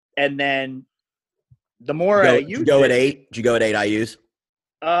 And then the more I used Did you go at 8? Did you go at 8 IUs?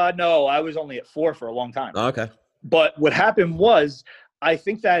 No, I was only at 4 for a long time. Oh, okay. But what happened was I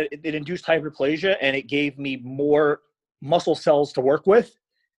think that it induced hyperplasia and it gave me more muscle cells to work with.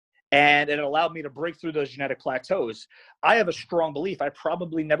 And it allowed me to break through those genetic plateaus. I have a strong belief I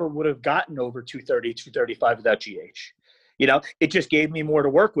probably never would have gotten over 230, 235 without GH. It just gave me more to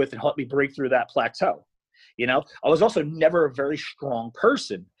work with and helped me break through that plateau. I was also never a very strong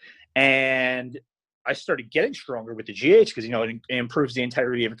person. And I started getting stronger with the GH because, it improves the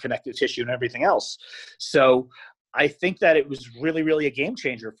integrity of connective tissue and everything else. So I think that it was really, really a game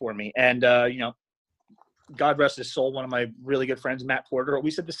changer for me. And, God rest his soul, one of my really good friends, Matt Porter, we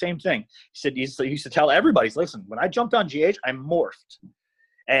said the same thing. He used to tell everybody, listen, when I jumped on GH, I morphed.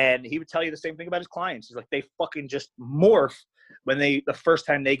 And he would tell you the same thing about his clients. He's like, they fucking just morph when the first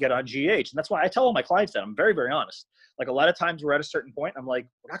time they get on GH. And that's why I tell all my clients that. I'm very, very honest. Like a lot of times we're at a certain point, I'm like,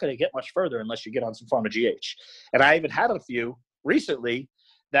 we're not going to get much further unless you get on some pharma GH. And I even had a few recently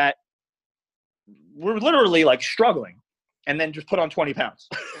that were literally like struggling and then just put on 20 pounds.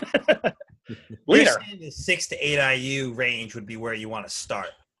 Leaner. The 6 to 8 IU range would be where you want to start.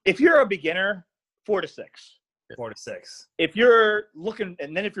 If you're a beginner, 4 to 6. 4 to 6. If you're looking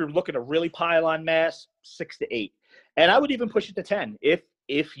to really pile on mass, 6 to 8. And I would even push it to 10 if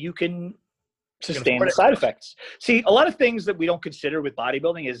you can sustain the side effects. See, a lot of things that we don't consider with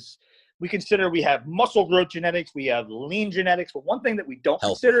bodybuilding is we have muscle growth genetics, we have lean genetics, but one thing that we don't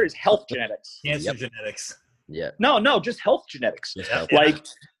consider is health genetics. Cancer genetics. Yeah. No, just health genetics. Just health. Like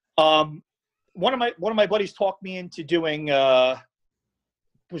one of my buddies talked me into doing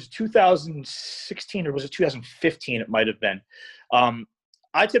was it 2016 or was it 2015? It might have been.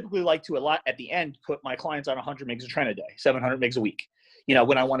 I typically like to at the end put my clients on 100 mgs of tren a day, 700 mgs a week.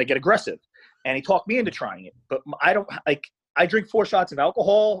 When I want to get aggressive, and he talked me into trying it. But I don't like. I drink 4 shots of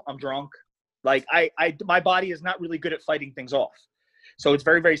alcohol. I'm drunk. Like my body is not really good at fighting things off, so it's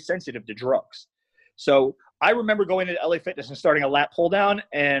very, very sensitive to drugs. So I remember going into LA Fitness and starting a lat pull down,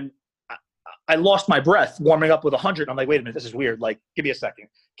 and I lost my breath warming up with 100. I'm like, wait a minute, this is weird. Like, give me a second.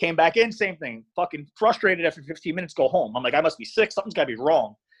 Came back in, same thing. Fucking frustrated after 15 minutes, go home. I'm like, I must be sick. Something's got to be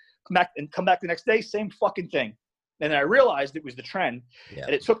wrong. Come back the next day, same fucking thing. And then I realized it was the trend. Yeah.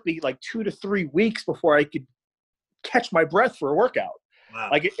 And it took me like 2 to 3 weeks before I could catch my breath for a workout. Wow.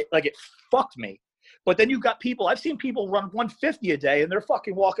 Like it fucked me. But then you've got people, I've seen people run 150 a day and they're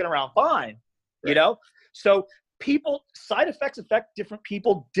fucking walking around fine, right. So side effects affect different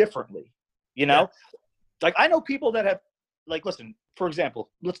people differently. Like I know people that have, like, listen, for example,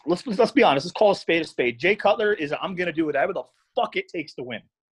 let's be honest. Let's call a spade a spade. Jay Cutler is I'm gonna do whatever the fuck it takes to win.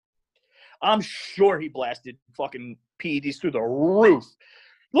 I'm sure he blasted fucking PEDs through the roof.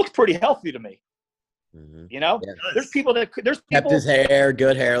 Looks pretty healthy to me. Mm-hmm. You know, yeah. there's people kept his hair,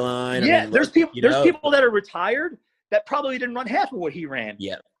 good hairline. Yeah, I mean, there's people that are retired that probably didn't run half of what he ran.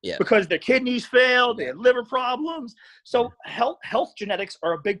 Yeah. Because their kidneys failed, they had liver problems. So health genetics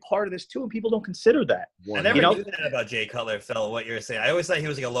are a big part of this too, and people don't consider that. I never knew that about Jay Cutler, Phil. What you're saying, I always thought he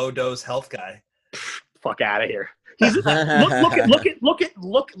was like a low dose health guy. Fuck out of here. He's look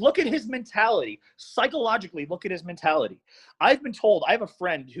at his mentality. Psychologically, look at his mentality. I've been told, I have a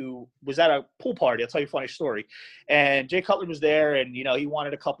friend who was at a pool party. I'll tell you a funny story. And Jay Cutler was there, and he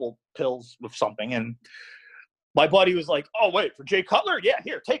wanted a couple pills with something, and my buddy was like, "Oh, wait, for Jay Cutler? Yeah,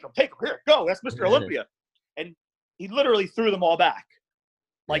 here, take him, here, go. That's Mr. Olympia." And he literally threw them all back.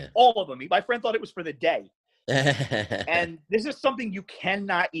 Like all of them. My friend thought it was for the day. And this is something you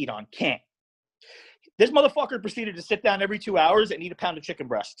cannot eat on. Can't. This motherfucker proceeded to sit down every 2 hours and eat a pound of chicken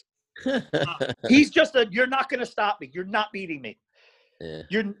breast. He's just you're not going to stop me. You're not beating me. Yeah.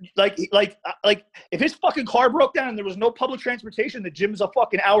 You're like if his fucking car broke down and there was no public transportation, the gym's a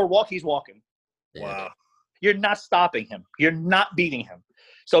fucking hour walk, he's walking. Wow. You're not stopping him. You're not beating him.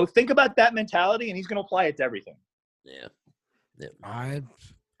 So think about that mentality, and he's going to apply it to everything. Yeah.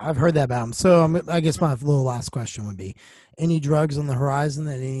 I've heard that about him. So I guess my little last question would be: any drugs on the horizon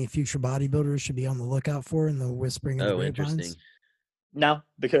that any future bodybuilders should be on the lookout for in the whispering of the grapevines? Interesting. No,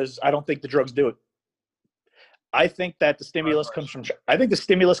 because I don't think the drugs do it. I think that the stimulus comes from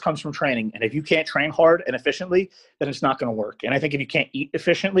training. And if you can't train hard and efficiently, then it's not going to work. And I think if you can't eat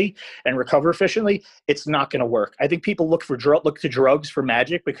efficiently and recover efficiently, it's not going to work. I think people look to drugs for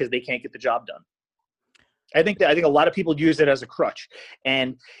magic because they can't get the job done. I think a lot of people use it as a crutch.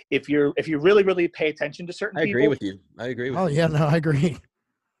 And if you really, really pay attention to certain people. I agree with you. Oh yeah, no, I agree.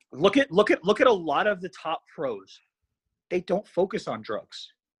 Look at a lot of the top pros. They don't focus on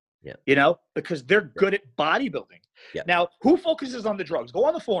drugs. Yeah. Because they're good at bodybuilding. Yeah. Now, who focuses on the drugs? Go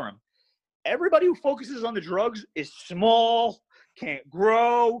on the forum. Everybody who focuses on the drugs is small, can't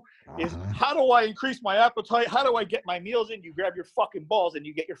grow, is how do I increase my appetite? How do I get my meals in? You grab your fucking balls and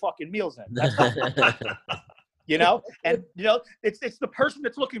you get your fucking meals in. That's and it's the person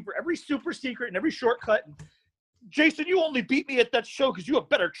that's looking for every super secret and every shortcut. And Jason, you only beat me at that show because you have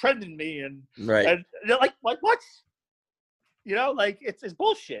better trend than me. And and they're like what? It's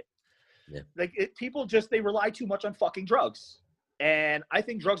bullshit. Yeah. People they rely too much on fucking drugs. And I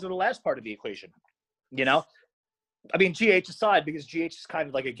think drugs are the last part of the equation. I mean, GH aside, because GH is kind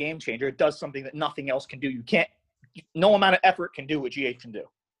of like a game changer. It does something that nothing else can do. No amount of effort can do what GH can do.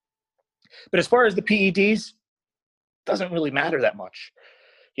 But as far as the PEDs, doesn't really matter that much.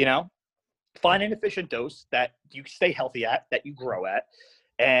 Find an efficient dose that you stay healthy at, that you grow at,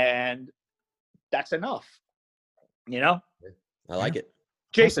 and that's enough. I like it.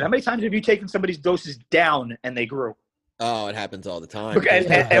 Jason, how many times have you taken somebody's doses down and they grew? Oh, it happens all the time.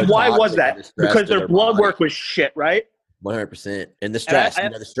 And why was that? Because their blood work was shit, right? 100%. And the stress,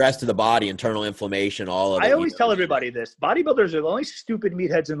 the stress to the body, internal inflammation, all of it. I always tell everybody this. Bodybuilders are the only stupid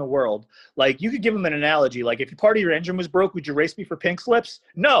meatheads in the world. Like, you could give them an analogy. Like, if part of your engine was broke, would you race me for pink slips?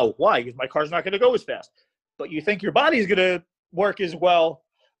 No. Why? Because my car's not going to go as fast. But you think your body's going to work as well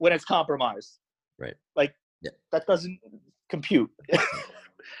when it's compromised. Right. That doesn't compute.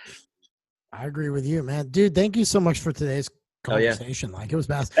 I agree with you, man. Dude, thank you so much for today's conversation. It was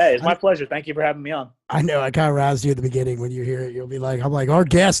best. Hey, it's my pleasure. Thank you for having me on. I know I kind of roused you at the beginning. When you hear it, you'll be like, I'm like, our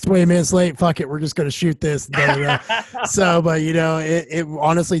guest 20 minutes late. Fuck it. We're just going to shoot this. So, but it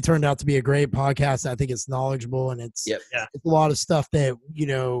honestly turned out to be a great podcast. I think it's knowledgeable, and it's a lot of stuff that,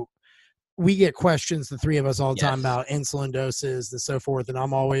 we get questions, the three of us all the time about insulin doses and so forth. And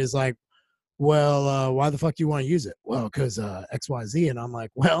I'm always like, well, why the fuck do you want to use it? Well, because XYZ. And I'm like,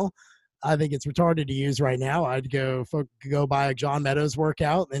 well, I think it's retarded to use right now. I'd go buy a John Meadows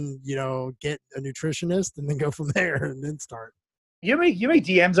workout and, get a nutritionist and then go from there and then start. You know how many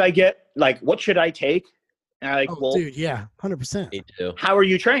DMs I get? Like, what should I take? And I'm like, well, dude, yeah, 100%. Me too. How are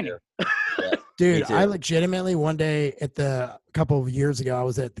you training? Dude, I legitimately one day a couple of years ago, I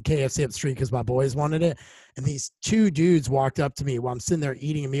was at the KFC up the street because my boys wanted it. And these two dudes walked up to me while I'm sitting there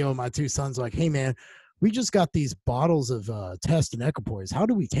eating a meal with my two sons, like, hey, man, we just got these bottles of Test and Equipoise. How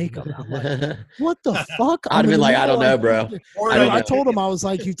do we take them? I'm like, what the fuck? I'd have been like, I don't know, bro. I told him, I was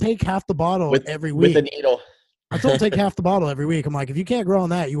like, you take half the bottle every week. With the needle. I told him take half the bottle every week. I'm like, if you can't grow on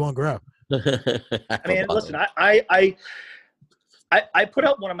that, you won't grow. I mean, listen, I put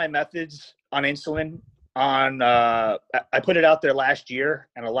out one of my methods on insulin I put it out there last year,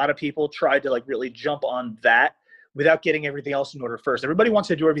 and a lot of people tried to really jump on that without getting everything else in order first. Everybody wants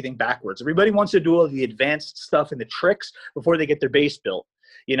to do everything backwards. Everybody wants to do all the advanced stuff and the tricks before they get their base built.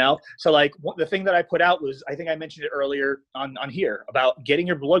 So like the thing that I put out was, I think I mentioned it earlier on here about getting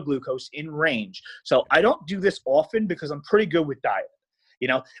your blood glucose in range. So I don't do this often because I'm pretty good with diet.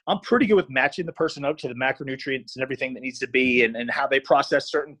 I'm pretty good with matching the person up to the macronutrients and everything that needs to be, and how they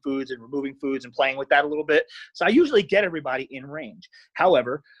process certain foods and removing foods and playing with that a little bit. So I usually get everybody in range.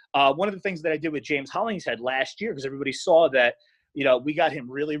 However, one of the things that I did with James Hollingshead last year, because everybody saw that, we got him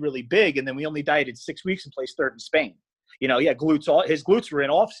really, really big, and then we only dieted 6 weeks and placed third in Spain. His glutes were in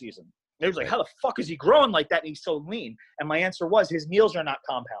off season. It was like, how the fuck is he growing like that and he's so lean? And my answer was, his meals are not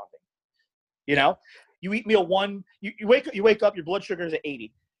compounding. You eat meal one, you wake up, your blood sugar is at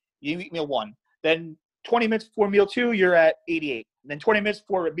 80. You eat meal one. Then 20 minutes before meal two, you're at 88. Then 20 minutes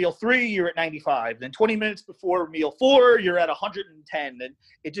before meal three, you're at 95. Then 20 minutes before meal four, you're at 110. And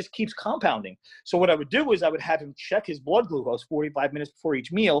it just keeps compounding. So what I would do is I would have him check his blood glucose 45 minutes before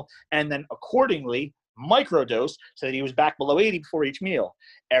each meal, and then accordingly microdose so that he was back below 80 before each meal.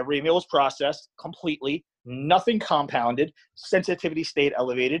 Every meal was processed completely, nothing compounded, sensitivity stayed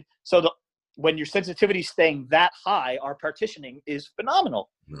elevated. So when your sensitivity is staying that high, our partitioning is phenomenal.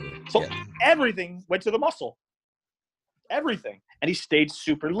 So everything went to the muscle. Everything. And he stayed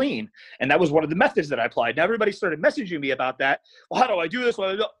super lean. And that was one of the methods that I applied. Now everybody started messaging me about that. Well, how do I do this?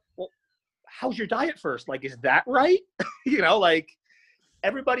 Well, how's your diet first? Like, is that right?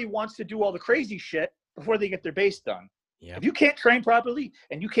 Everybody wants to do all the crazy shit before they get their base done. Yep. If you can't train properly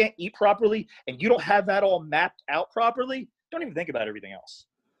and you can't eat properly and you don't have that all mapped out properly, don't even think about everything else.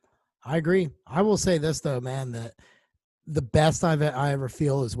 I agree. I will say this though, man, that the best I ever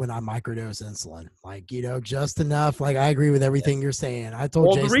feel is when I microdose insulin. Just enough. I agree with everything you're saying. I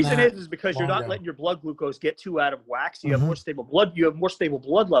told Jason the reason is because you're not letting your blood glucose get too out of whack. So you have more stable blood. You have more stable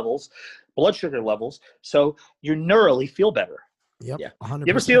blood levels, blood sugar levels. So you neurally feel better. Yep. Yeah. 100%.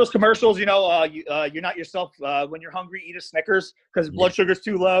 You ever see those commercials? You're not yourself when you're hungry, eat a Snickers because blood sugar's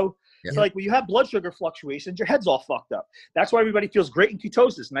too low. Yeah. So when you have blood sugar fluctuations, your head's all fucked up. That's why everybody feels great in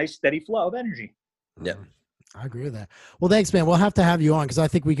ketosis, nice steady flow of energy. Yeah. I agree with that. Well, thanks, man. We'll have to have you on because I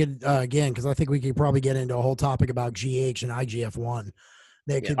think we could probably get into a whole topic about GH and IGF-1.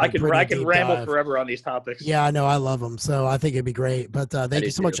 I can ramble forever on these topics. Yeah, I know. I love them. So I think it'd be great. But thank you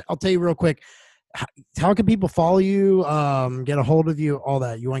so much. I'll tell you real quick. How can people follow you, get a hold of you, all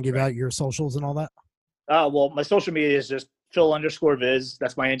that? You want to give out your socials and all that? Well, my social media is just Phil_Viz.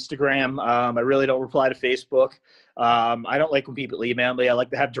 That's my Instagram. I really don't reply to Facebook. I don't like when people email me. I like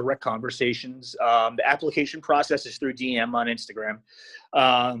to have direct conversations. The application process is through DM on Instagram.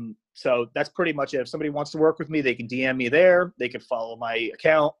 So that's pretty much it. If somebody wants to work with me, they can DM me there. They can follow my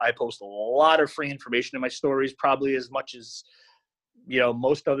account. I post a lot of free information in my stories, probably as much as,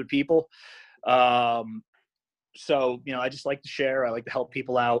 most other people. So, I just like to share. I like to help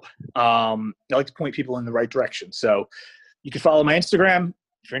people out. I like to point people in the right direction. So you can follow my Instagram.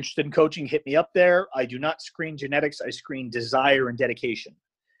 If you're interested in coaching, hit me up there. I do not screen genetics. I screen desire and dedication,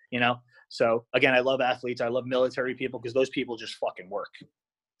 So again, I love athletes. I love military people because those people just fucking work.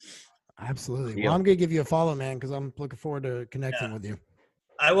 Absolutely. Well, I'm going to give you a follow, man, because I'm looking forward to connecting with you.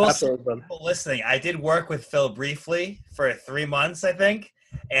 I will say, people listening, I did work with Phil briefly for 3 months, I think.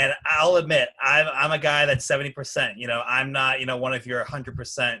 And I'll admit, I'm a guy that's 70%. I'm not, one of your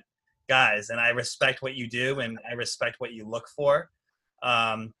 100% guys. And I respect what you do, and I respect what you look for.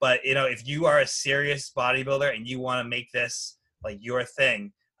 But, if you are a serious bodybuilder and you want to make this like your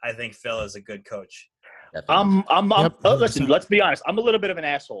thing, I think Phil is a good coach. Listen, let's be honest. I'm a little bit of an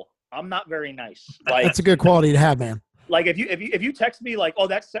asshole. I'm not very nice. That's a good quality to have, man. If you text me like, oh,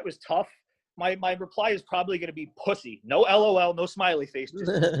 that set was tough, my reply is probably going to be pussy. No LOL, no smiley face.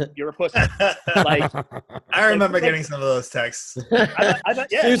 Just, you're a pussy. I remember getting some of those texts.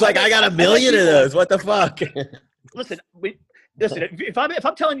 He was like, I got a million of those. What the fuck? Listen, if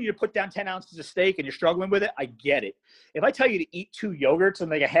I'm telling you to put down 10 ounces of steak and you're struggling with it, I get it. If I tell you to eat 2 yogurts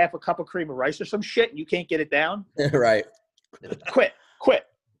and like a half a cup of cream of rice or some shit and you can't get it down, right? Quit.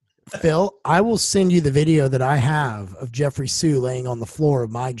 Phil, I will send you the video that I have of Jeffrey Sue laying on the floor of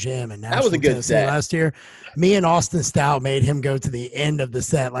my gym in Nashville, Tennessee last year. Me and Austin Stout made him go to the end of the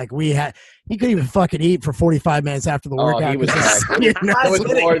set. He couldn't even fucking eat for 45 minutes after the workout. He was it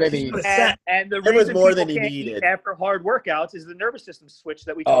was more than he needed. And the reason more than he needed after hard workouts is the nervous system switch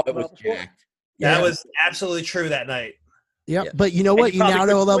that we talked about before. That was absolutely true that night. Yep. Yeah. But you know what? You now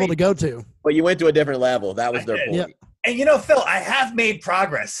know a level to go to. But you went to a different level. That was their point. Yep. And Phil, I have made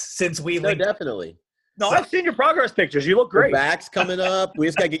progress since we linked. Definitely. No, I've seen your progress pictures. You look great. Your back's coming up. We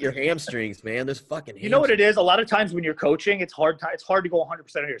just got to get your hamstrings, man. There's fucking hamstrings. You know what it is? A lot of times when you're coaching, it's hard to go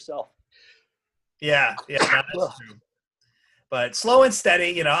 100% of yourself. Yeah, no, that's true. But slow and steady,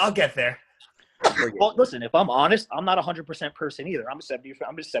 you know, I'll get there. Well, listen, if I'm honest, I'm not a 100% person either. I'm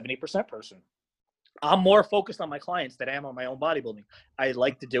a 70% person. I'm more focused on my clients than I am on my own bodybuilding. I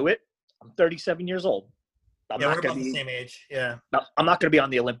like to do it. I'm 37 years old. We're about the same age. Yeah. I'm not going to be on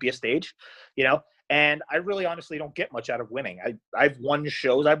the Olympia stage, you know, and I really honestly don't get much out of winning. I've won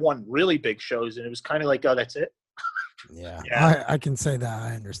shows. I've won really big shows, and it was kind of like, oh, that's it. Yeah. I can say that.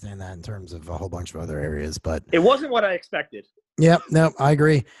 I understand that in terms of a whole bunch of other areas, but it wasn't what I expected. Yep. No, I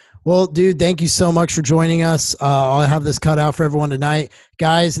agree. Well, dude, thank you so much for joining us. I'll have this cut out for everyone tonight.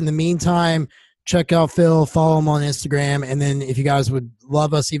 Guys, in the meantime, check out Phil, follow him on Instagram. And then if you guys would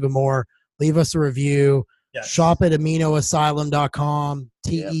love us even more, leave us a review. Yes. Shop at aminoasylum.com.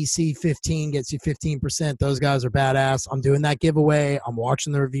 TEC15 gets you 15%. Those guys are badass. I'm doing that giveaway. I'm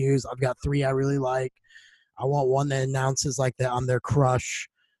watching the reviews. I've got 3 I really like. I want one that announces like that I'm their crush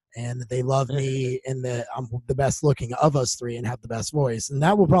and that they love me and that I'm the best looking of us 3 and have the best voice. And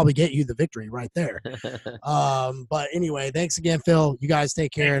that will probably get you the victory right there. But anyway, thanks again, Phil. You guys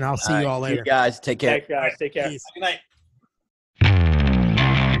take care, and I'll see you all later. You guys take care. Good night.